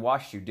though. I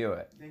watched you do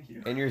it. Thank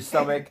you. In your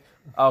stomach.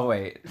 Oh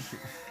wait.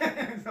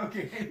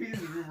 Okay, maybe these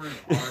rumors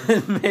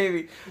are.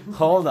 Maybe.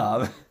 Hold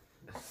up.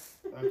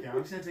 Okay, I'm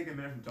just gonna take a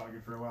minute from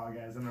talking for a while,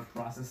 guys. I'm gonna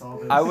process all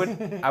this.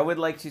 I would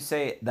like to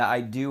say that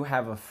I do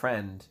have a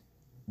friend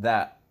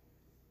that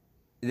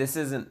this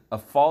isn't a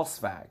false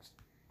fact.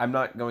 I'm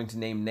not going to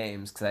name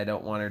names because I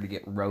don't want her to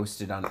get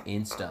roasted on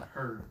Insta.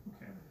 Heard.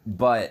 Okay.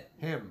 But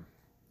Him.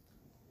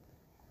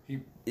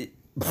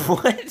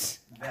 what?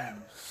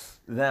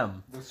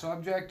 Them. The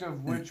subject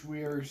of which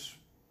we are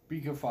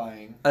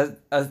speakifying.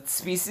 A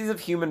species of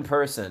human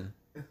person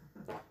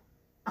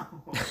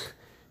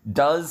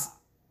does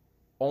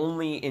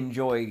only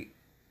enjoy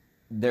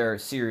their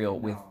cereal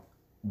with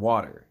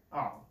water.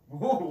 Oh.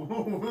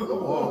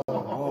 Whoa.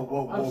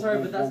 I'm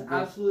sorry, but that's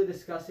absolutely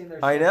disgusting.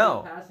 They're I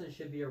know. sociopaths and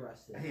should be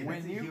arrested. Hey, When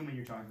that's a you- human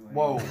you're talking about.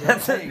 Whoa.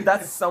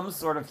 That's some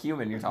sort of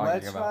human you're talking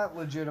Let's about. not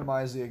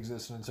legitimize the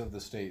existence of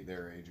the state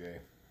there, AJ.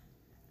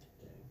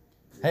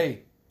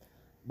 Hey,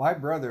 my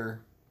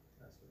brother.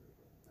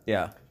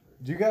 Yeah.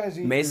 Do you guys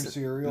eat Mason. your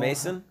cereal?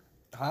 Mason?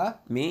 Huh?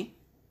 Me?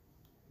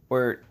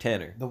 Or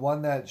Tanner? The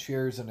one that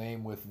shares a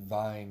name with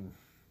thine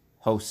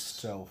Host.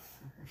 self.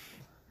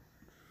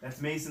 That's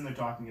Mason they're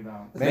talking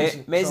about.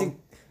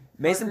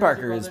 Mason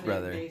Parker is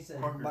brother. Mason.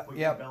 Parker, put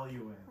Yep. your belly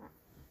away.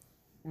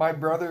 My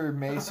brother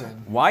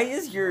Mason Why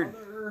is your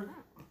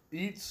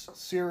eats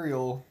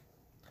cereal.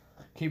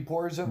 He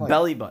pours in like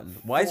belly button?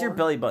 Why is your 4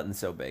 belly button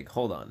so big?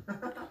 Hold on.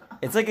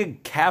 It's like a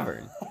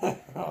cavern.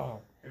 Oh.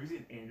 Have you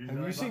seen Andrew's Have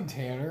belly you seen button?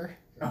 Tanner?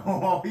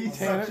 Oh, he's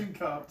Tanner- suction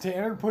cup.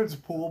 Tanner puts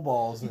pool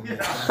balls in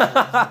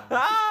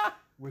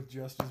with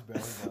just his belly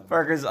button.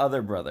 Parker's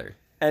other brother.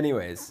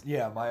 Anyways,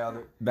 Yeah, my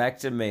other back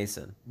to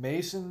Mason.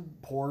 Mason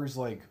pours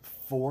like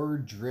 4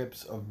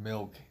 drips of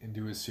milk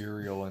into his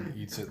cereal and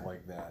eats it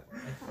like that.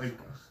 Like,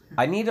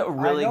 I need a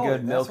really know,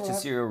 good that's milk what to I-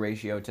 cereal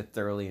ratio to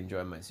thoroughly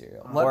enjoy my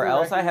cereal. Let Or the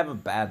else I record- have a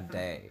bad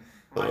day.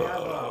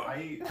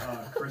 I eat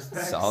Crisp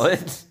X.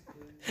 Solid?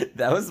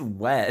 That was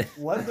wet.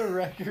 Let the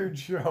record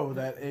show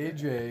that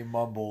AJ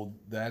mumbled,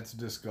 "That's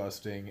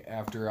disgusting,"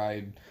 after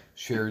I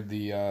shared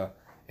the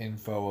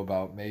info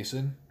about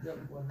Mason, Yep,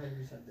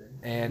 100% did.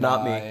 and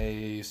Not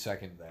me. I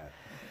second that.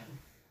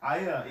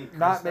 I eat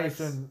Not Crisp X,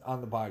 Mason on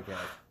the podcast.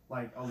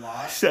 like a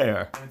lot.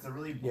 Share. And it's a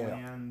really Yeah.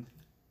 bland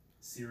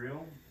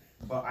cereal,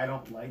 but I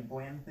don't like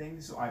bland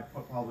things, so I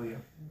put probably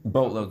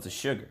Boatloads of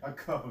sugar. a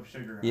cup of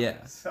sugar on Yeah.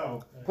 it.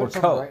 So, Or Put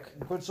some, Coke.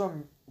 put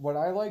some. What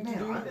I like to man,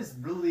 do. I'm just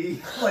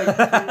really like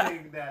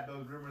proving that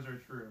those rumors are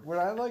true. What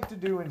I like to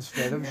do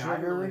instead of Man, I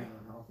sugar. really am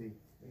unhealthy.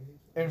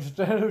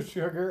 Instead of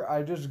sugar,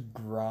 I just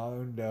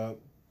ground up.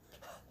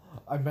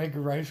 I make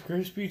Rice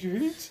Krispie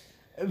treats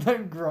and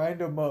then grind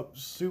them up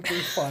super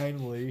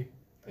finely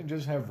and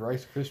just have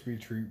Rice Krispie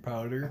treat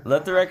powder.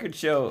 Let the record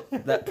show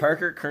that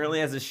Parker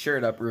currently has his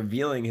shirt up,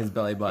 revealing his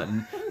belly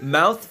button,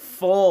 mouth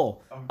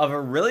full of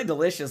a really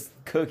delicious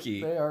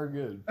cookie, They are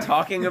good.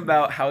 talking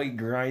about how he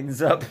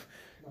grinds up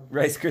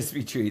Rice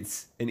Krispie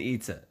treats and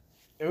eats it.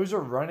 It was a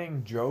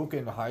running joke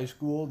in high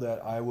school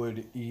that I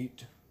would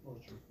eat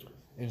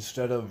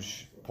instead of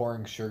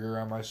pouring sugar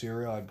on my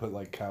cereal. I'd put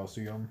like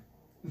calcium.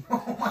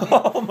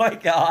 Oh my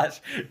gosh.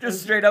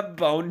 Just straight up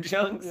bone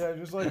chunks. Yeah,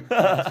 just like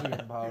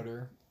calcium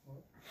powder.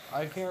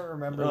 I can't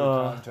remember the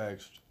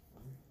context.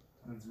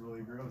 That's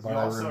really gross. But You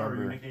I also, remember.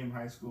 your nickname in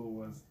high school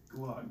was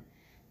Glug.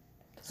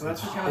 So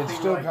that's the kind of It thing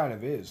still like, kind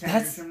of is. 10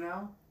 That's- years from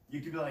now,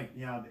 you could be like,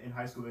 yeah, in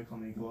high school they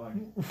called me Glug.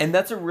 And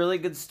that's a really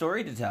good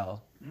story to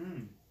tell.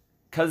 Mm.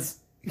 Because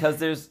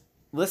there's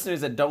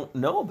listeners that don't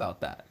know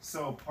about that.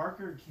 So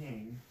Parker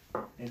King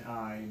and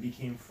I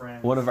became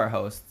friends. One of our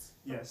hosts.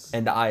 Yes.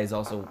 And I is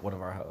also one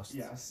of our hosts.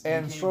 Yes.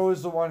 And became- so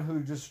is the one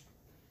who just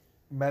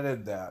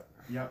meted that.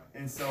 Yep.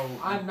 And so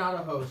I'm not a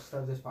host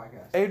of this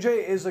podcast.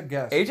 AJ is a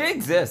guest. AJ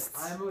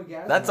exists. I'm a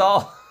guest. That's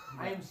all.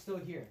 I am still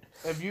here.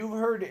 If you've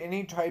heard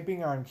any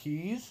typing on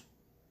keys,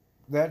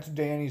 that's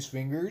Danny's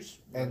fingers,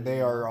 and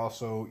they are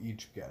also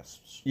each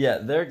guests. Yeah,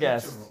 they're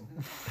guests.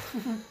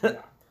 Yeah.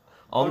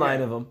 All Okay.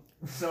 9 of them.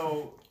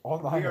 So All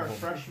nine we are of them.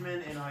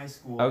 freshmen in high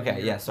school. Okay,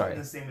 and yeah, we're sorry. in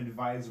the same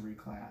advisory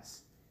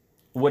class.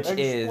 Which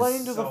Explain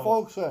is to the So-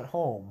 folks at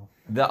home.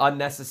 the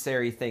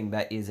unnecessary thing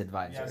that is Yeah,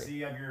 advisory. so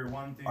you have your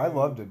 1 through I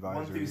loved 1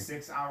 advisory. through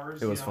 6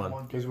 hours. It was you know, fun.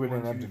 1 Because through we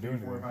didn't 1, have to 2, do 3,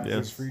 anything. 4, 5, It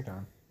was 6 free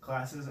time.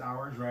 classes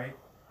hours, right?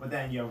 But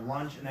then you have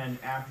lunch, and then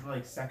after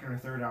like second or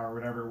third hour,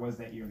 whatever it was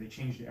that year, they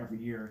changed it every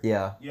year.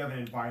 Yeah, You have an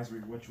advisory,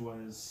 which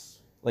was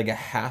like a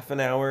half an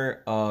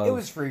hour of. It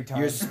was free time.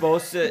 You're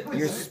supposed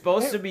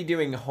to be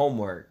doing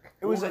homework.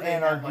 It was or they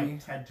had, anarchy.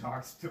 like TED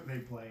Talks that they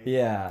played.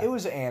 Yeah. It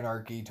was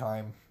anarchy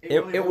time.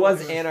 It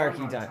was anarchy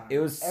fun time. time. It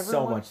was so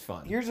Everyone- much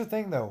fun. Here's the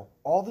thing, though.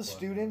 All the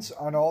students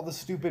on all the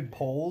stupid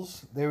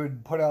polls, they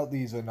would put out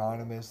these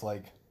anonymous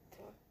like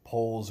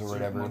polls or Survey,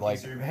 whatever. monkey Like,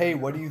 survey. hey,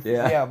 what do you?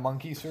 Yeah.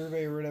 Monkey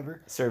survey or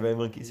whatever. Survey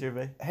monkey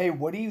survey. Hey,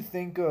 what do you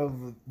think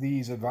of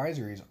these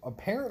advisories?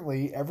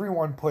 Apparently,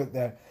 everyone put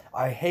that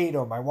I hate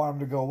them. I want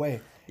them to go away.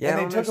 Yeah, I and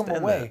they don't took them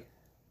understand away.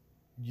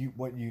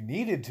 What you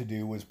needed to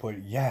do was put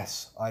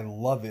yes, I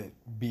love it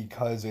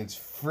because it's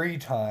free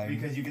time.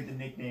 Because you get the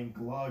nickname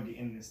Glug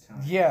in this town.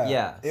 yeah,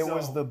 Yeah. it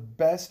was So- the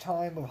best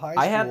time of high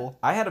I school.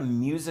 had a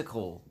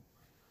musical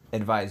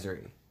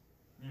advisory.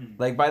 Mm.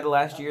 Like by the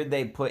last year,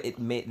 they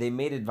made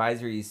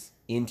advisories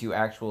into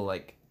actual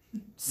like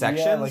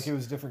sections. Yeah, like it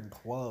was different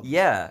clubs.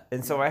 Yeah,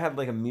 and so I had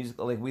like a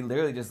musical. Like we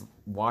literally just I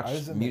watched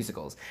was in the-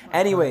 musicals.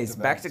 Anyways,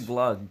 the back to bands.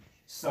 Glug.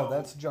 So Oh,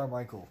 that's John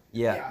Michael.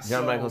 Yeah, Yeah, John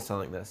so Michael's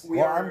telling this. we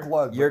Well, are I'm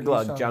Glug. You're but you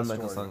Glug. tell John the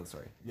Michael's story. telling the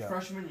story. Yeah.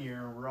 freshman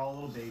year. We're all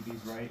little babies,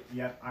 right?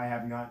 Yet I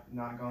have not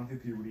gone through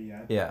puberty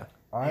yet. Yeah.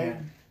 I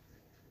And-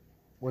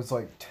 was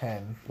like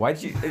 10.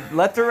 Why'd you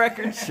let the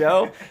record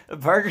show?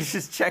 Parker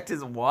just checked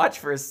his watch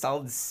for a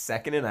solid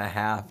second and a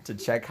half to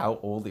check how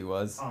old he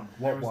was. What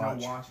there was watch?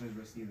 no watch in his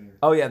wrist either.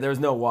 Oh yeah, there was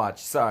no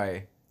watch.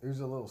 Sorry.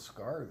 There's a little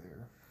scar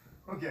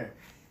there. Okay,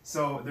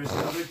 so there's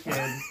another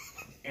kid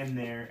in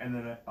there, and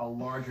then a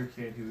larger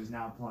kid who is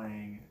now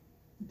playing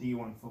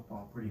D1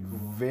 football. Pretty cool.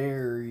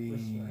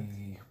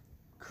 Very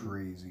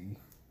crazy.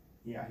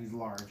 Yeah, he's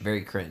large.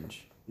 Very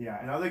cringe. Yeah,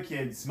 and other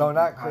kids. No,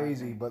 not smoking pot.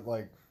 crazy, but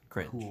like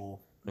Cringe. cool.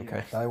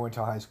 Okay. I went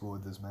to high school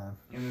with this man.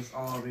 And this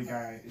big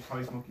guy is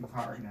probably smoking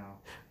pot right now.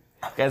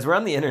 Guys, we're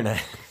on the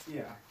internet.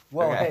 Yeah.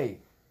 Well, Okay.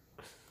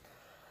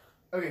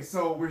 Okay,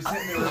 so we're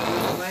sitting there,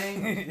 we're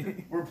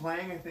playing. We're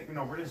playing. I think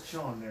no, we're just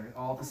chilling there,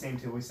 all at the same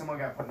table. We somehow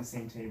got put in the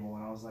same table,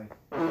 and I was like,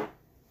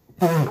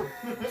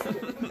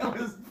 that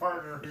was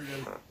Parker who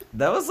just.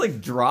 That was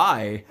like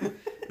dry.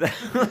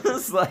 That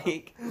was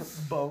like, hey,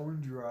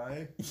 bone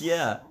dry.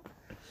 yeah.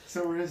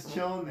 So we're just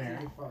chilling there.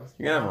 You're gonna have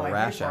And I'm a like,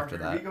 rash hey, after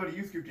Parker, that. We go to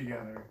youth group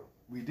together,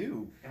 We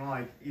do. and I'm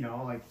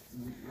like,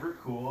 we're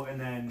cool. And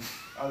then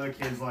other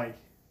kids like,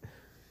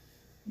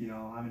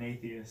 I'm an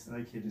atheist.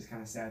 Another kid just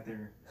kind of sat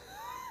there.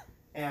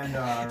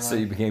 And So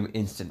you became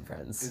instant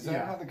friends. Is that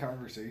Yeah. how the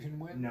conversation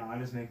went? No, I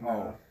just make that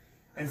Oh. up.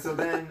 And so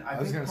then I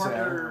was think gonna say, I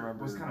don't Parker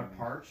remember was kind of remembering.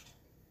 parched,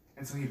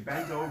 and so he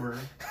bent over,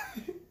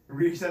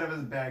 reached out of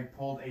his bag,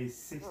 pulled a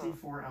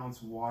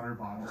 64-ounce water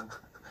bottle,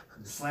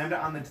 slammed it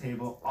on the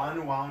table,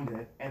 unwound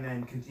it, and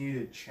then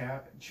continued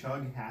to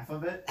chug half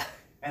of it.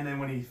 And then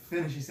when he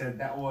finished, he said,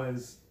 "That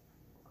was,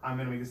 I'm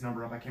gonna make this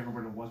number up. I can't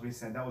remember what it was, but he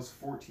said that was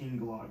 14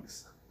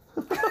 glugs."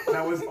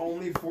 That was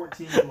only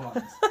 14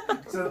 glugs.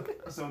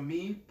 So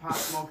me, pot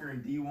smoker,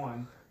 and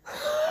D1.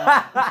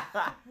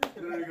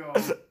 They're gonna go,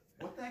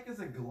 what the heck is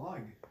a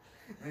glug?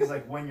 And he's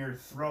like, when your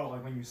throat,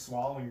 like when you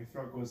swallow, when your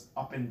throat goes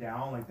up and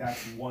down, like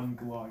that's one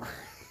glug.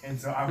 And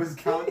so I was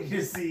counting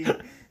to see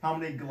how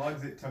many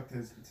glugs it took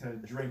to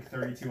drink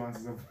 32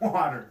 ounces of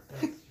water.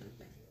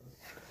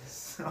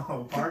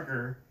 So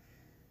Parker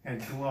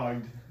had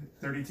glugged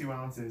 32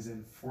 ounces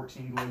and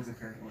 14 glugs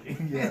apparently.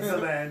 Yeah. So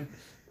then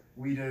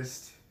we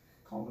just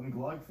called him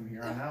Glug from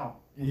here on out.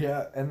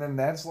 Yeah, and then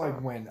that's like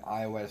when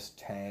iOS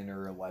 10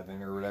 or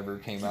 11 or whatever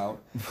came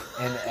out,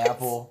 and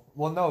Apple.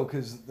 Well, no,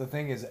 because the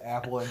thing is,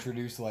 Apple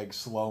introduced like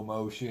slow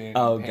motion.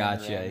 Oh, and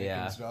gotcha, panoramic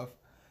yeah. And stuff,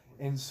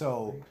 and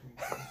so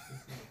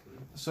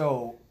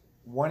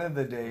one of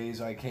the days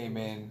I came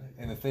in,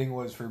 and the thing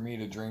was for me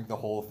to drink the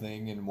whole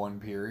thing in one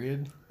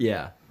period.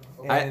 Yeah.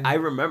 And- I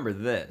remember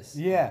this.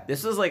 Yeah.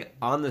 This was like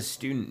on the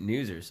student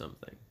news or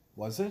something.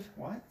 Was it?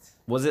 What?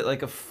 Was it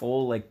like a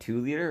full like 2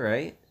 liter,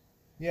 right?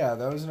 Yeah,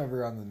 that was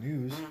never on the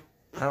news.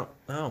 I don't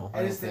know. I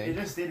don't It think.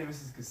 just stayed in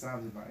Mrs.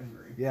 Kassab's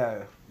advisory.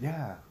 Yeah,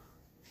 yeah.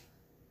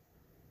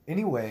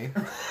 Anyway,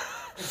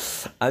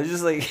 I was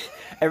just like,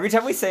 every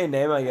time we say a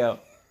name, I go,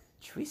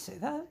 should we say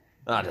that?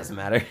 Oh, it doesn't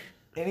matter.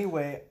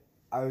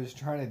 I was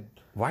trying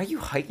Why are you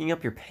hiking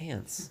up your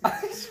pants?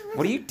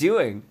 What are you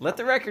doing? Let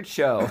the record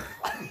show.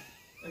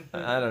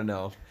 I don't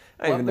know.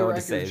 I don't even know what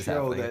to say is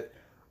happening. that.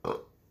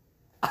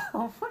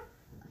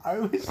 I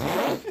was.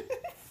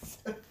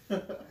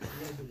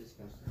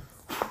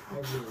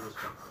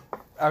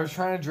 I was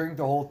trying to drink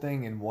the whole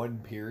thing in one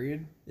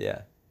period,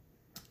 Yeah.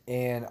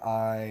 and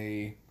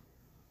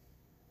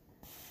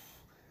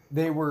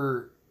they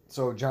were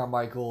so John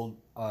Michael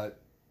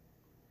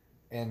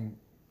and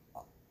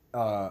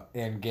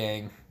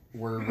gang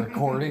were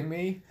recording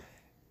me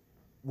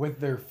with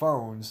their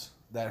phones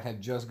that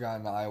had just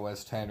gotten to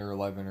iOS 10 or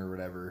 11 or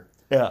whatever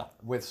Yeah.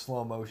 with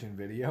slow motion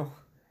video.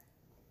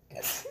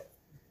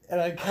 And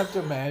I kept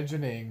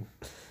imagining,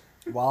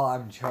 while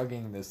I'm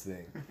chugging this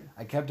thing,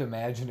 I kept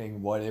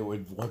imagining what it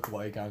would look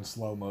like on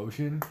slow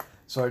motion.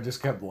 So I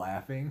just kept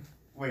laughing.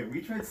 Wait,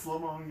 we tried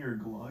slow-mo on your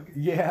Glug?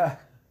 Yeah.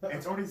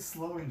 It's already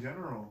slow in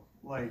general.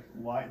 Like,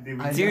 why? They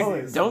would I Dude, know say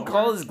it. it's don't slower.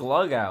 call his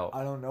Glug out.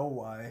 I don't know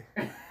why.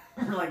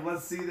 We're like,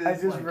 let's see this. I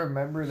just like,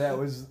 remember that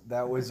was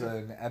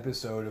an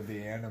episode of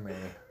the anime.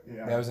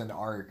 yeah. That was an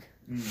arc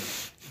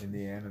in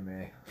the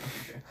anime.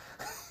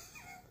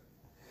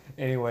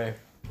 Anyway,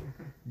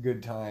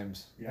 good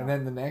times. Yeah. And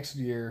then the next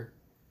year,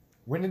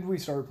 when did we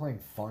start playing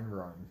Fun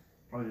Run?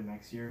 Probably the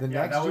next year. The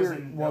Yeah, next that was year,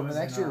 in- well, that the was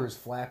next in, year was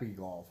Flappy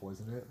Golf,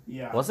 wasn't it?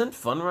 Yeah. Wasn't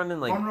Fun Run in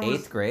like Fun Run 8th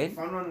was- grade?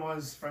 Fun Run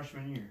was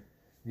freshman year.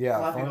 Yeah,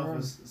 Flappy Fun Golf Run.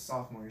 was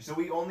sophomore year. So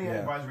we only had Yeah.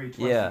 advisory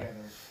twice Yeah. together.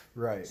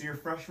 Right. So your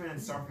freshman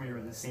and sophomore year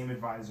were the same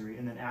advisory,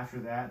 and then after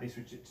that they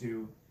switched it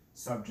to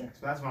subjects.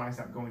 But that's when I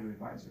stopped going to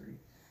advisory.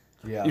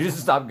 Yeah. You just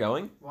stopped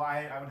going? Well,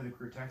 I went to the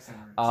career tech center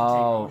to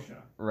Oh. take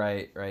OSHA.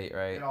 Right.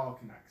 It all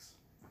connects.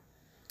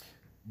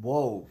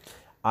 Whoa.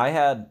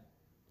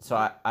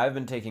 I've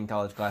been taking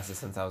college classes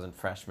since I was in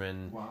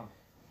freshman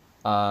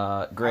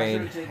Wow.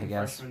 grade, I started taking I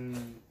guess.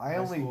 freshman I high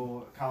only-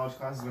 school college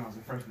classes when I was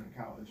a freshman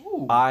in college.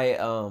 Ooh. I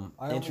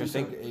I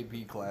interesting. only took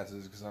AP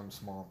classes because I'm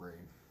small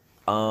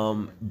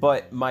brain.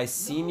 But my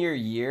senior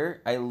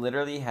year, I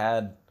literally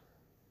had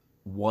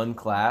one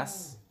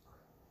class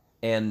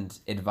and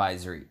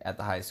advisory at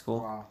the high school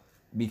Wow.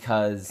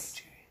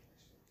 because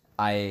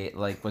I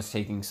was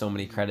taking so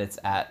many credits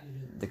at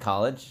the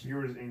college. You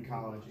were in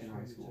college in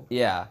high school.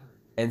 Yeah.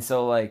 And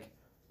so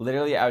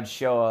literally I would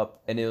show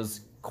up and it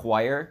was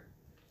choir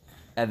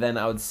and then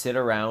I would sit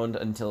around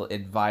until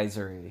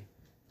advisory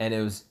and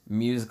it was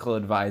musical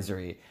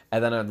advisory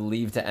and then I'd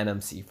leave to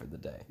NMC for the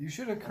day. You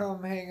should have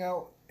come hang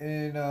out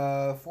in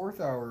fourth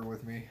hour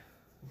with me.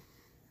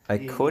 I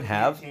Yeah, could you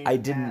have. can't change I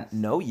the didn't past,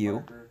 know you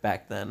Parker.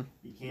 back then.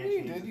 You can't Yeah, you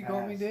change did. the You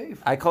called me past.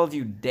 Dave. I called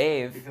you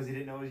Dave. Because he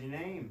didn't know your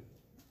name.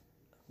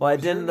 Well, I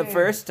What's your didn't the name?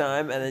 first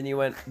time, and then you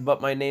went,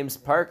 but my name's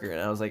Parker.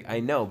 And I was like, I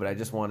know, but I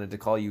just wanted to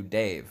call you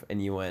Dave.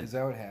 And you went, Is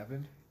that what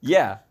happened?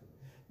 yeah.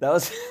 That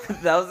was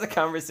that was the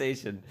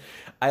conversation.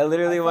 I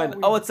literally I went, thought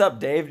oh, we- what's up,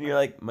 Dave? And you're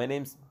like, my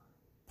name's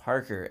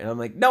Parker. And I'm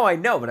like, no, I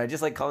know, but I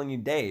just like calling you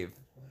Dave.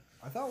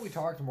 I thought we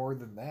talked more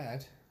than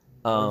that.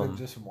 More than Um,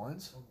 just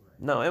once.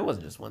 no, it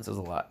wasn't just once. It was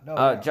a lot. No,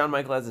 yeah. John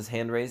Michael has his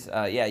hand raised.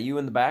 Yeah, you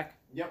in the back?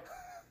 Yep.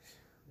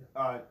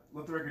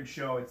 Let the record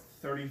show it's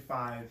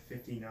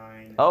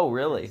 35:59. Oh,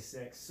 really?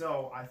 6.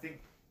 So I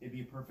think it'd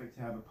be perfect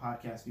to have a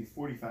podcast be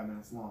 45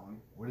 minutes long.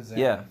 What does that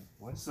Yeah. mean?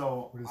 What?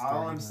 So What is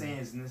all I'm 39? saying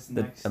is in this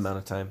The next amount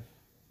of time.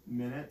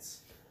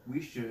 minutes,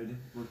 we should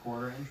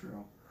record our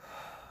intro.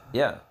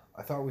 Yeah.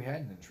 I thought we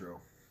had an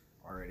intro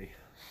already.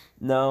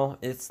 No,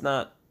 it's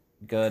not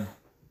good.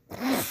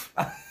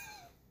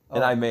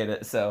 And I made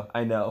it, so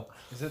I know.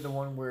 Is it the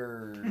one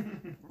where?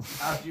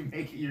 How'd you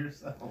make it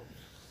yourself?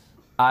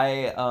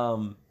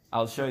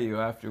 I'll show you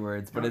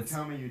afterwards, but Don't it's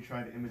tell me you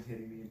tried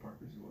imitating me in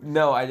Parker's voice.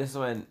 no. I just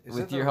went Is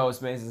with it your the-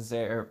 host Mason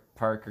Sayre,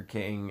 Parker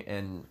King,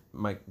 and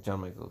John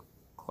Michael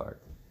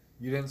Clark.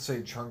 You didn't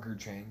say Chunker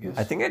Changus.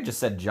 I think I just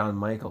said John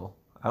Michael.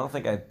 I don't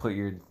think I put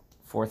your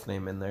fourth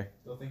name in there.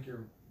 They'll think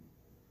you're.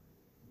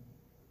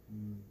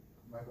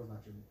 Michael's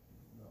not your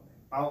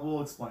real name.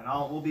 We'll explain.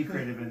 We'll be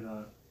creative in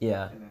the.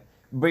 Yeah, In the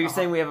but you're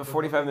saying we have a Don't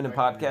 45-minute think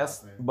Michael your podcast,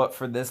 last name. but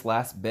for this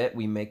last bit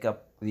we make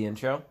up the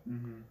intro.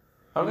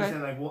 I'm just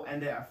Okay. saying, we'll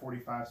end it at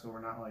 45, so we're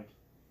not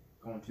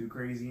going too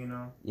crazy, you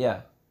know.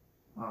 Yeah.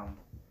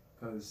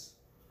 Because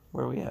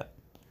Where are we at?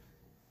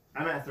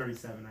 I'm at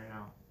 37 right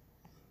now.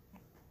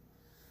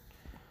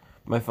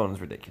 My phone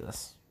is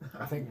ridiculous.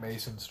 I think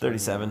Mason started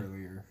 37.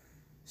 earlier.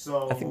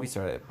 So I think we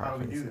started at how do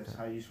we approximately do the this? same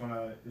How you just want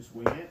to just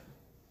wing it?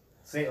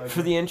 Say it like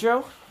For the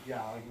intro,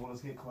 yeah, we'll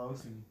just get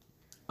close and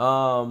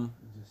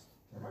Just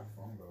where'd my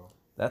phone go?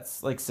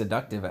 that's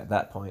seductive at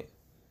that point.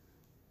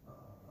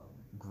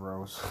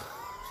 Gross.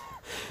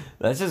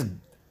 That's just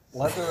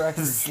Let the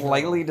record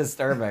slightly show.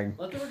 disturbing.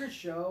 Let the record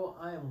show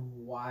I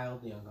am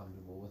wildly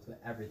uncomfortable with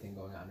everything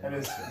going on. that in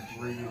is this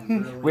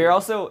room. really. We're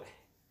also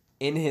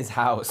in his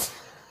house.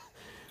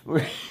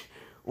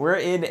 we're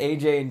in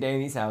AJ and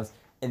Danny's house,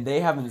 and they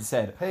haven't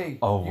said Hey,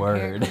 a you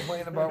word. can't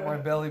complain about my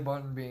belly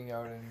button being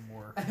out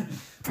anymore.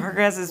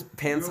 Parker has his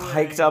pants You're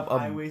hiked wearing up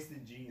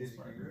high-waisted jeans. Is it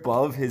Parker. your-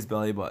 above his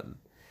belly button,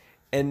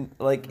 and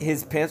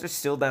his pants are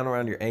still down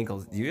around your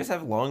ankles. Do you just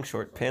have long,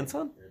 short pants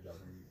on?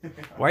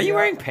 Why are you Yeah.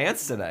 wearing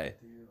pants today?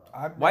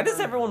 Why does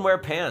everyone wear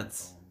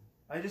pants?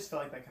 I just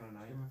felt like that kind of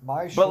night. My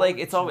But it's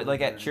shorts always are at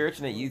dirty. church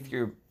and at youth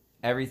group,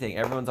 everything.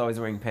 Everyone's always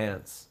wearing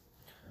pants.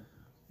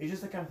 It's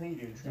just the kind of thing you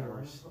do in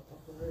Traverse.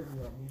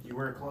 You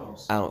wear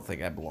clothes. I don't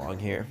think I belong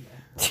here.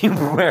 You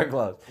wear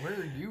gloves. Where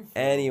are you from?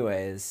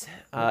 Anyways,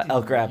 What did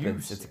Elk you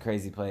Rapids. It's a say?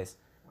 cray place.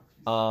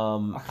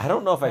 I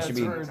don't know if I should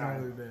be. That's for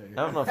another day. I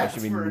don't know if I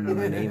should be That's for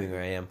another day. naming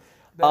where I am.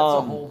 That's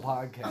a whole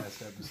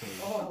podcast episode.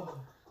 Oh.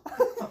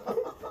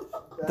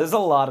 There's a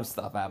lot of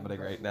stuff happening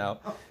right now.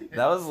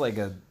 That was like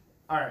a.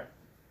 All right.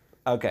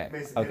 Okay.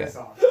 Mason, Okay. get us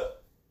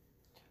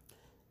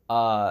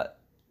off.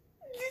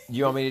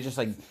 You want me to just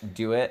like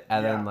do it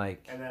and Yeah, then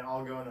like And then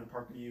I'll go and then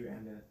Parker, you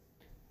end it.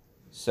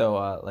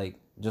 so like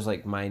just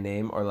like my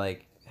name or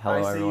like hello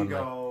I say everyone. you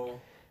go,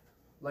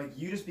 like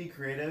you just be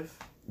creative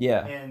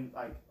Yeah. and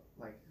like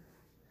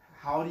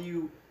how do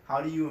you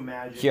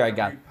imagine Here, I every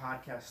got-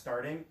 podcast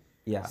starting?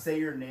 Yeah. Say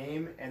your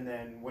name and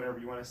then whatever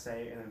you want to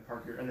say, and then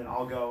Parker, and then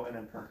I'll go, and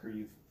then Parker,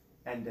 you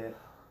end it,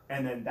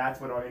 and then that's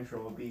what our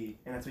intro will be,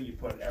 and that's what you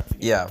put at every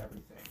Yeah.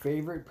 everything.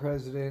 Favorite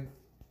president,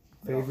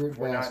 No, favorite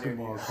we're not doing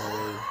basketball these.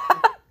 color,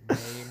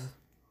 name.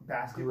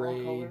 Basketball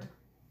Grade. color.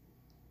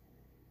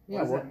 Yeah,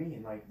 What does what that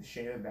mean? Like the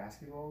shade of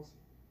basketballs?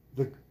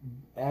 the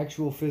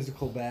actual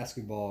physical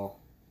basketball?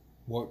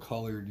 What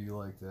color do you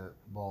like that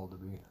ball to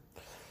be?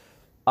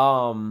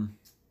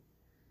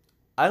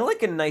 I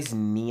like a nice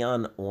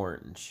neon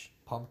orange.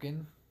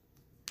 Pumpkin.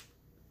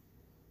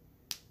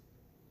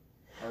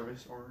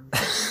 Harvest orange.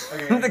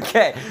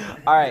 Okay.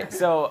 All right.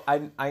 So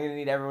I'm gonna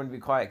need everyone to be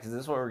quiet because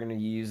this is what we're gonna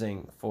be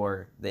using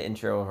for the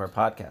intro of our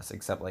podcast,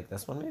 except like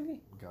this one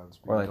maybe,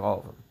 Godspeed. or like all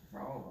of them.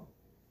 Oh,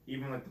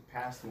 even like the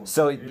past one.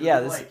 So It'll yeah,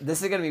 be this like,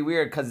 this is gonna be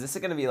weird because this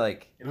is gonna be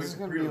like it'll this is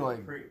be gonna be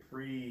like-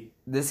 pre.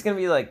 this is gonna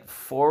be like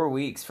 4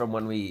 weeks from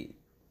when we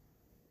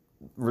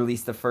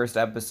release the first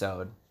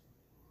episode,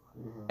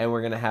 and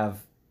we're gonna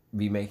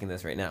be making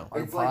this right now. Our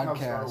It's like how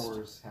Star podcast.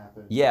 Wars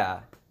happened. Yeah.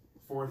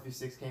 4 through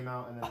 6 came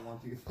out, and then 1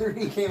 through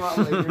 3 came out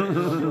later. And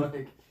it'll be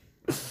like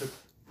the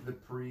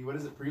what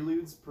is it?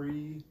 Preludes,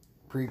 Prequels.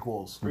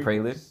 prequels.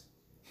 Prelude?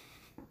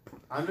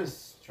 I'm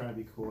just trying to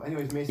be cool.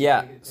 Anyways, Mason.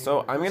 Yeah. take it So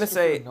away. I'm gonna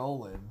Christopher say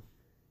Nolan.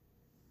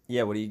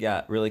 yeah. What do you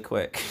got? Really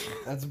quick.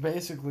 That's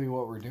basically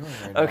what we're doing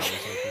right now. Okay.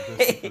 Is like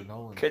a Christopher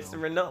Nolan.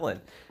 Christopher film.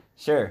 Nolan.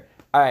 Sure.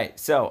 All right.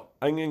 So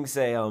I'm going to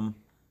say, hello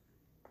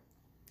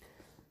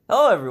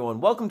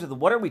everyone. Welcome to the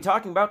What Are We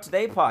Talking About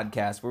Today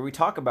podcast, where we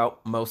talk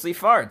about mostly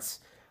farts.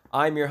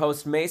 I'm your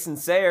host Mason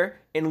Sayer,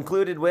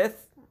 included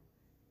with.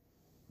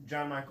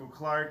 John Michael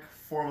Clark,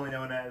 formerly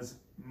known as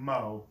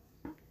Mo.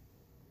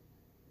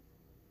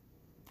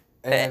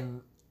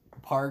 And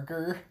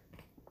Parker.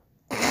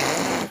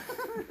 That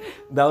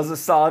was a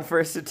solid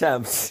first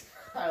attempt.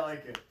 I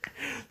like it.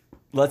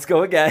 Let's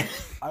go again.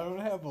 I don't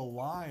have a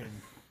line.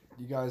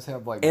 You guys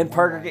have like. And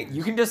Parker one-liners. King.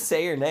 You can just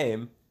say your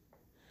name.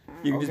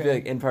 You can just be Okay.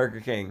 like, in Parker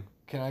King.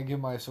 Can I give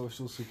my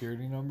social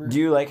security number? Do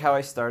you like how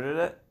I started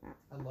it?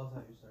 I love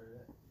how you started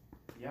it.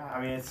 Yeah, I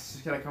mean, it's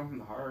just gonna come from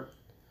the heart.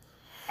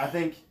 I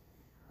think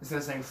instead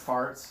of saying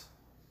farts,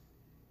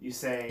 you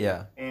say,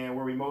 Yeah. and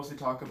where we mostly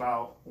talk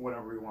about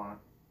whatever we want.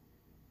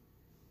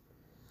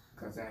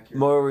 That's accurate.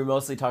 More, we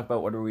mostly talk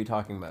about what are we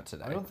talking about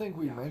today. I don't think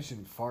we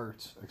mentioned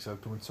farts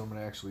except when someone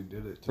actually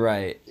did it.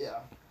 Right. Yeah.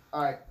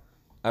 All right.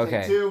 Okay.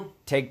 Take 2.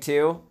 Take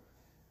 2.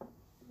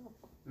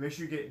 Make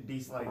sure you get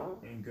decent, like,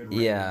 in good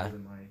range. Yeah. of the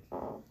mic.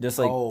 Just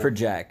like Oh.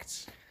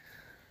 project.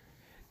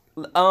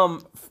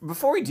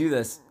 Before we do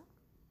this,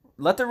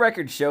 let the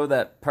record show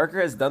that Parker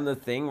has done the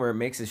thing where it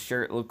makes his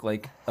shirt look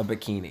like a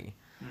bikini.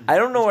 I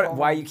don't know It's called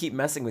why a- you keep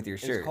messing with your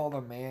It's shirt. called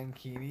a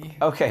mankini.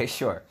 Okay,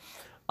 sure.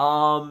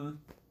 Hello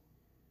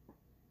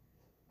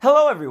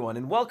everyone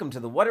and welcome to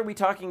the What Are We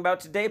Talking About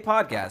Today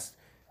podcast.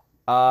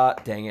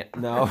 Dang it.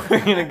 No,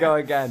 we're going to go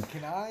again.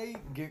 Can I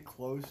get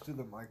close to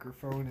the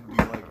microphone and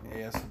do like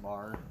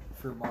ASMR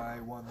for my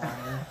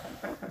one-liner?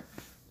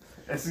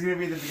 This is gonna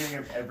be the beginning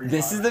of every.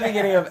 This is the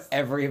beginning of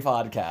every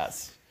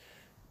podcast.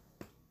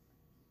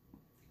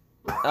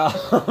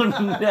 Oh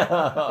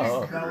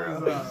no.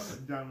 That was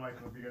John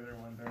Michael, if you guys are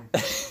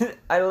wondering.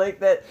 I like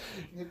that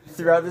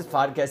throughout this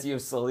podcast you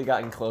have slowly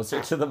gotten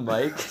closer to the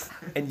mic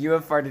and you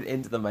have farted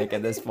into the mic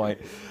at this point.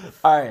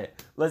 Alright,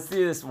 let's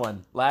do this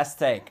one. Last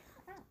take.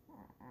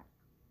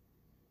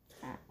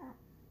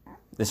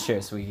 This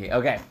chair's squeaky.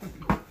 Okay.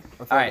 I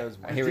thought Alright, that was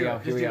my- here we go.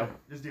 Here we go.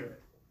 Just do it.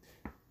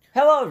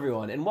 Hello,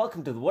 everyone, and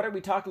welcome to the What Are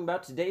We Talking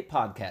About Today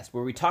podcast,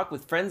 where we talk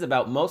with friends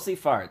about mostly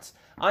farts.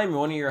 I'm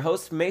one of your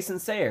hosts, Mason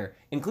Sayer.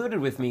 Included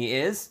with me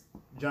is...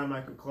 John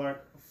Michael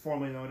Clark,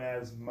 formerly known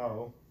as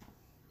Mo.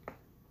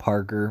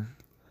 Parker,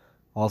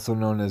 also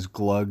known as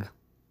Glug.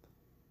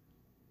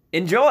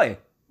 Enjoy!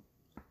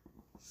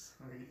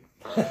 Sweet.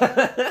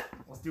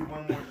 Let's do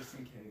one more just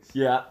in case.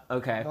 Yeah,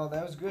 okay. No,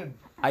 that was good.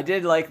 I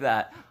did like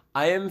that.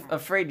 I am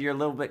afraid you're a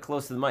little bit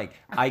close to the mic.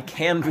 I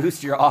can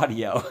boost your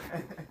audio.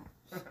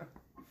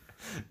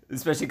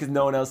 Especially because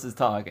no one else is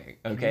talking,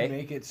 Can okay? you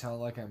make it sound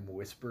like I'm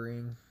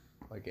whispering,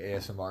 like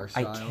ASMR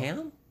I style?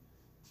 can?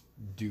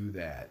 Do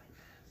that.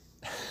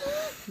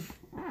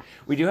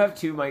 We do have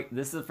two mic.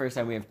 This is the first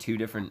time we have two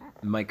different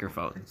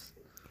microphones.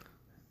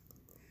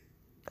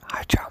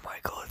 Hi, John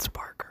Michael. It's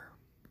Parker.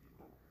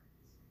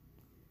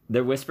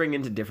 They're whispering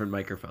into different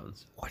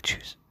microphones. What you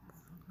say?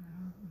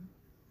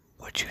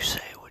 What you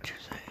say?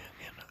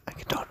 Again, I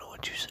don't know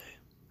what you say.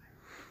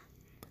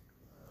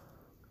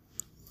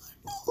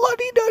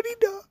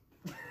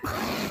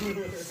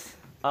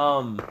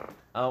 Oh,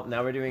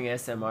 now we're doing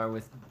ASMR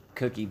with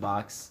Cookie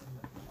Box.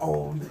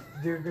 Oh,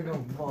 they're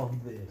gonna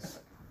love this.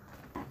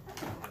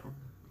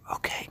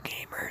 Okay,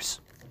 gamers.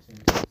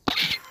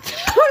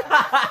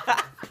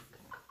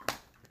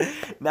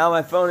 Now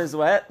my phone is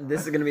wet.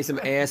 This is gonna be some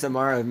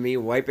ASMR of me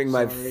wiping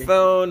my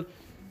phone.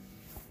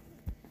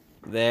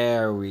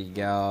 There we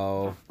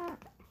go.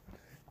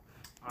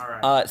 All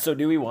right. So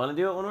do we want to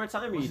do it one more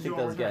time, or Let's you do think it that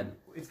one was more good? time.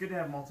 It's good to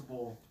have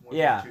multiple ones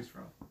Yeah. to choose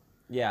from.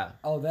 Yeah.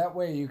 Oh, that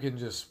way you can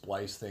just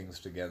splice things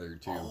together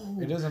too.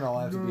 It doesn't all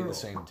have to be the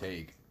same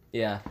take.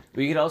 Yeah.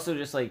 We could also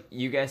just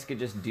you guys could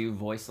just do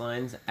voice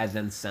lines and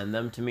then send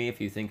them to me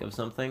if you think of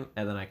something,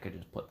 and then I could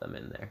just put them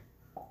in there.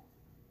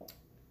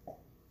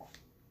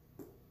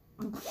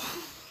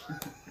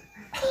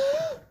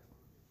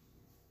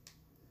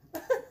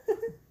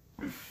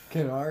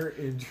 Can our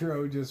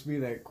intro just be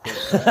that quick?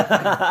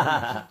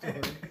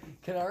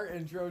 Can our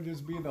intro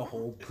just be the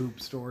whole poop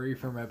story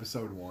from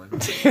episode 1?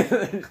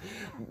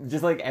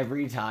 Just like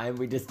every time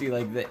we just do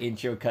like the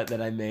intro cut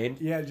that I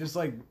made. Yeah, just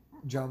like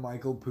John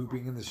Michael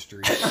pooping in the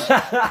street.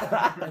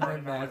 And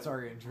then that's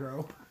our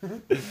intro.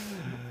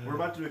 We're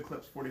about to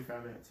eclipse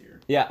 45 minutes here.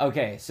 Yeah,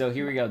 okay, so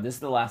here we go. This is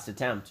the last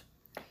attempt.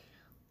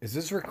 Is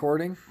this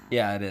recording?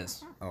 Yeah, it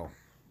is. Oh.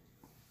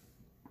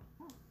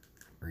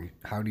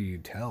 How do you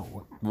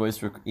tell?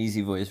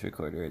 Easy voice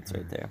recorder, it's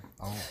right there.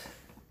 Oh.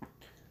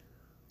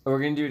 We're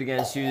gonna do it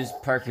again as soon as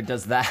Parker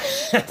does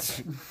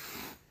that.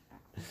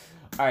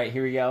 Alright,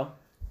 here we go.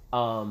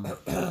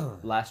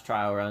 Last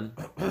trial run.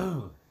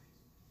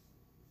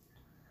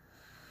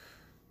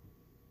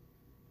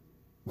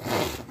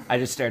 I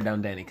just stared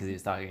down Danny because he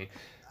was talking.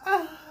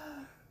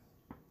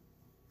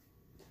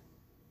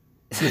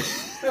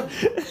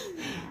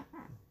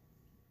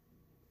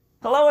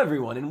 Hello,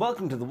 everyone, and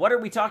welcome to the What Are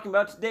We Talking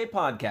About Today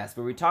podcast,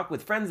 where we talk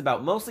with friends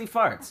about mostly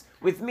farts,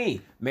 with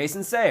me,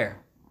 Mason Sayer,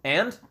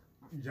 and...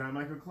 John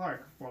Michael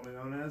Clark, formerly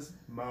known as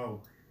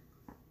Mo.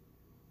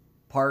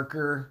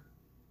 Parker.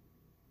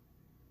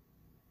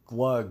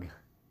 Glug.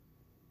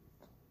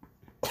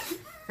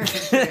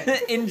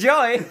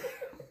 Enjoy!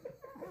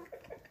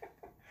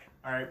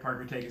 Alright,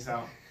 Parker, take us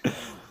out.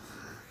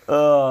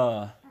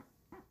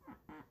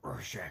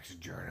 Rorschach's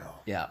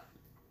journal. Yeah.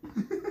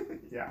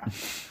 Yeah.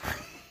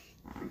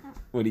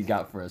 What do you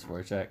got for us,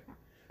 Rorschach?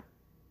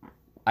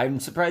 I'm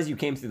surprised you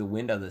came through the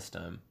window this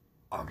time.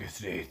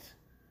 August 8th,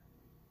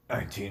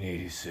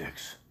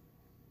 1986.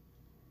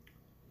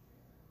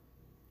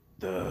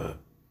 The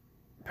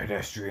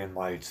pedestrian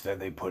lights that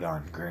they put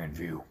on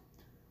Grandview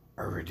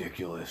are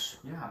ridiculous.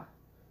 Yeah.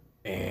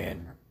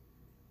 And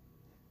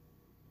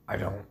I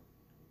don't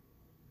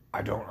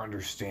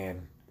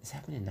understand. This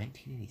happened in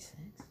 1986?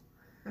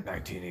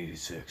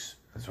 1986.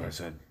 That's what I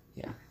said.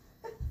 Yeah.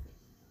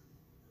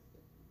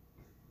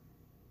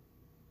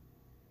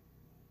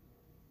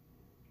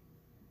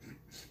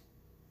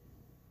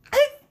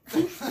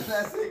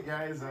 That's it,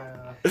 guys.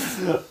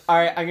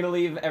 Alright, I'm gonna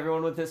leave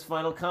everyone with this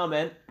final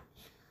comment.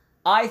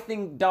 I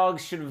think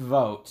dogs should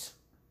vote.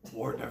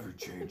 War never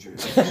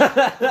changes. Alright.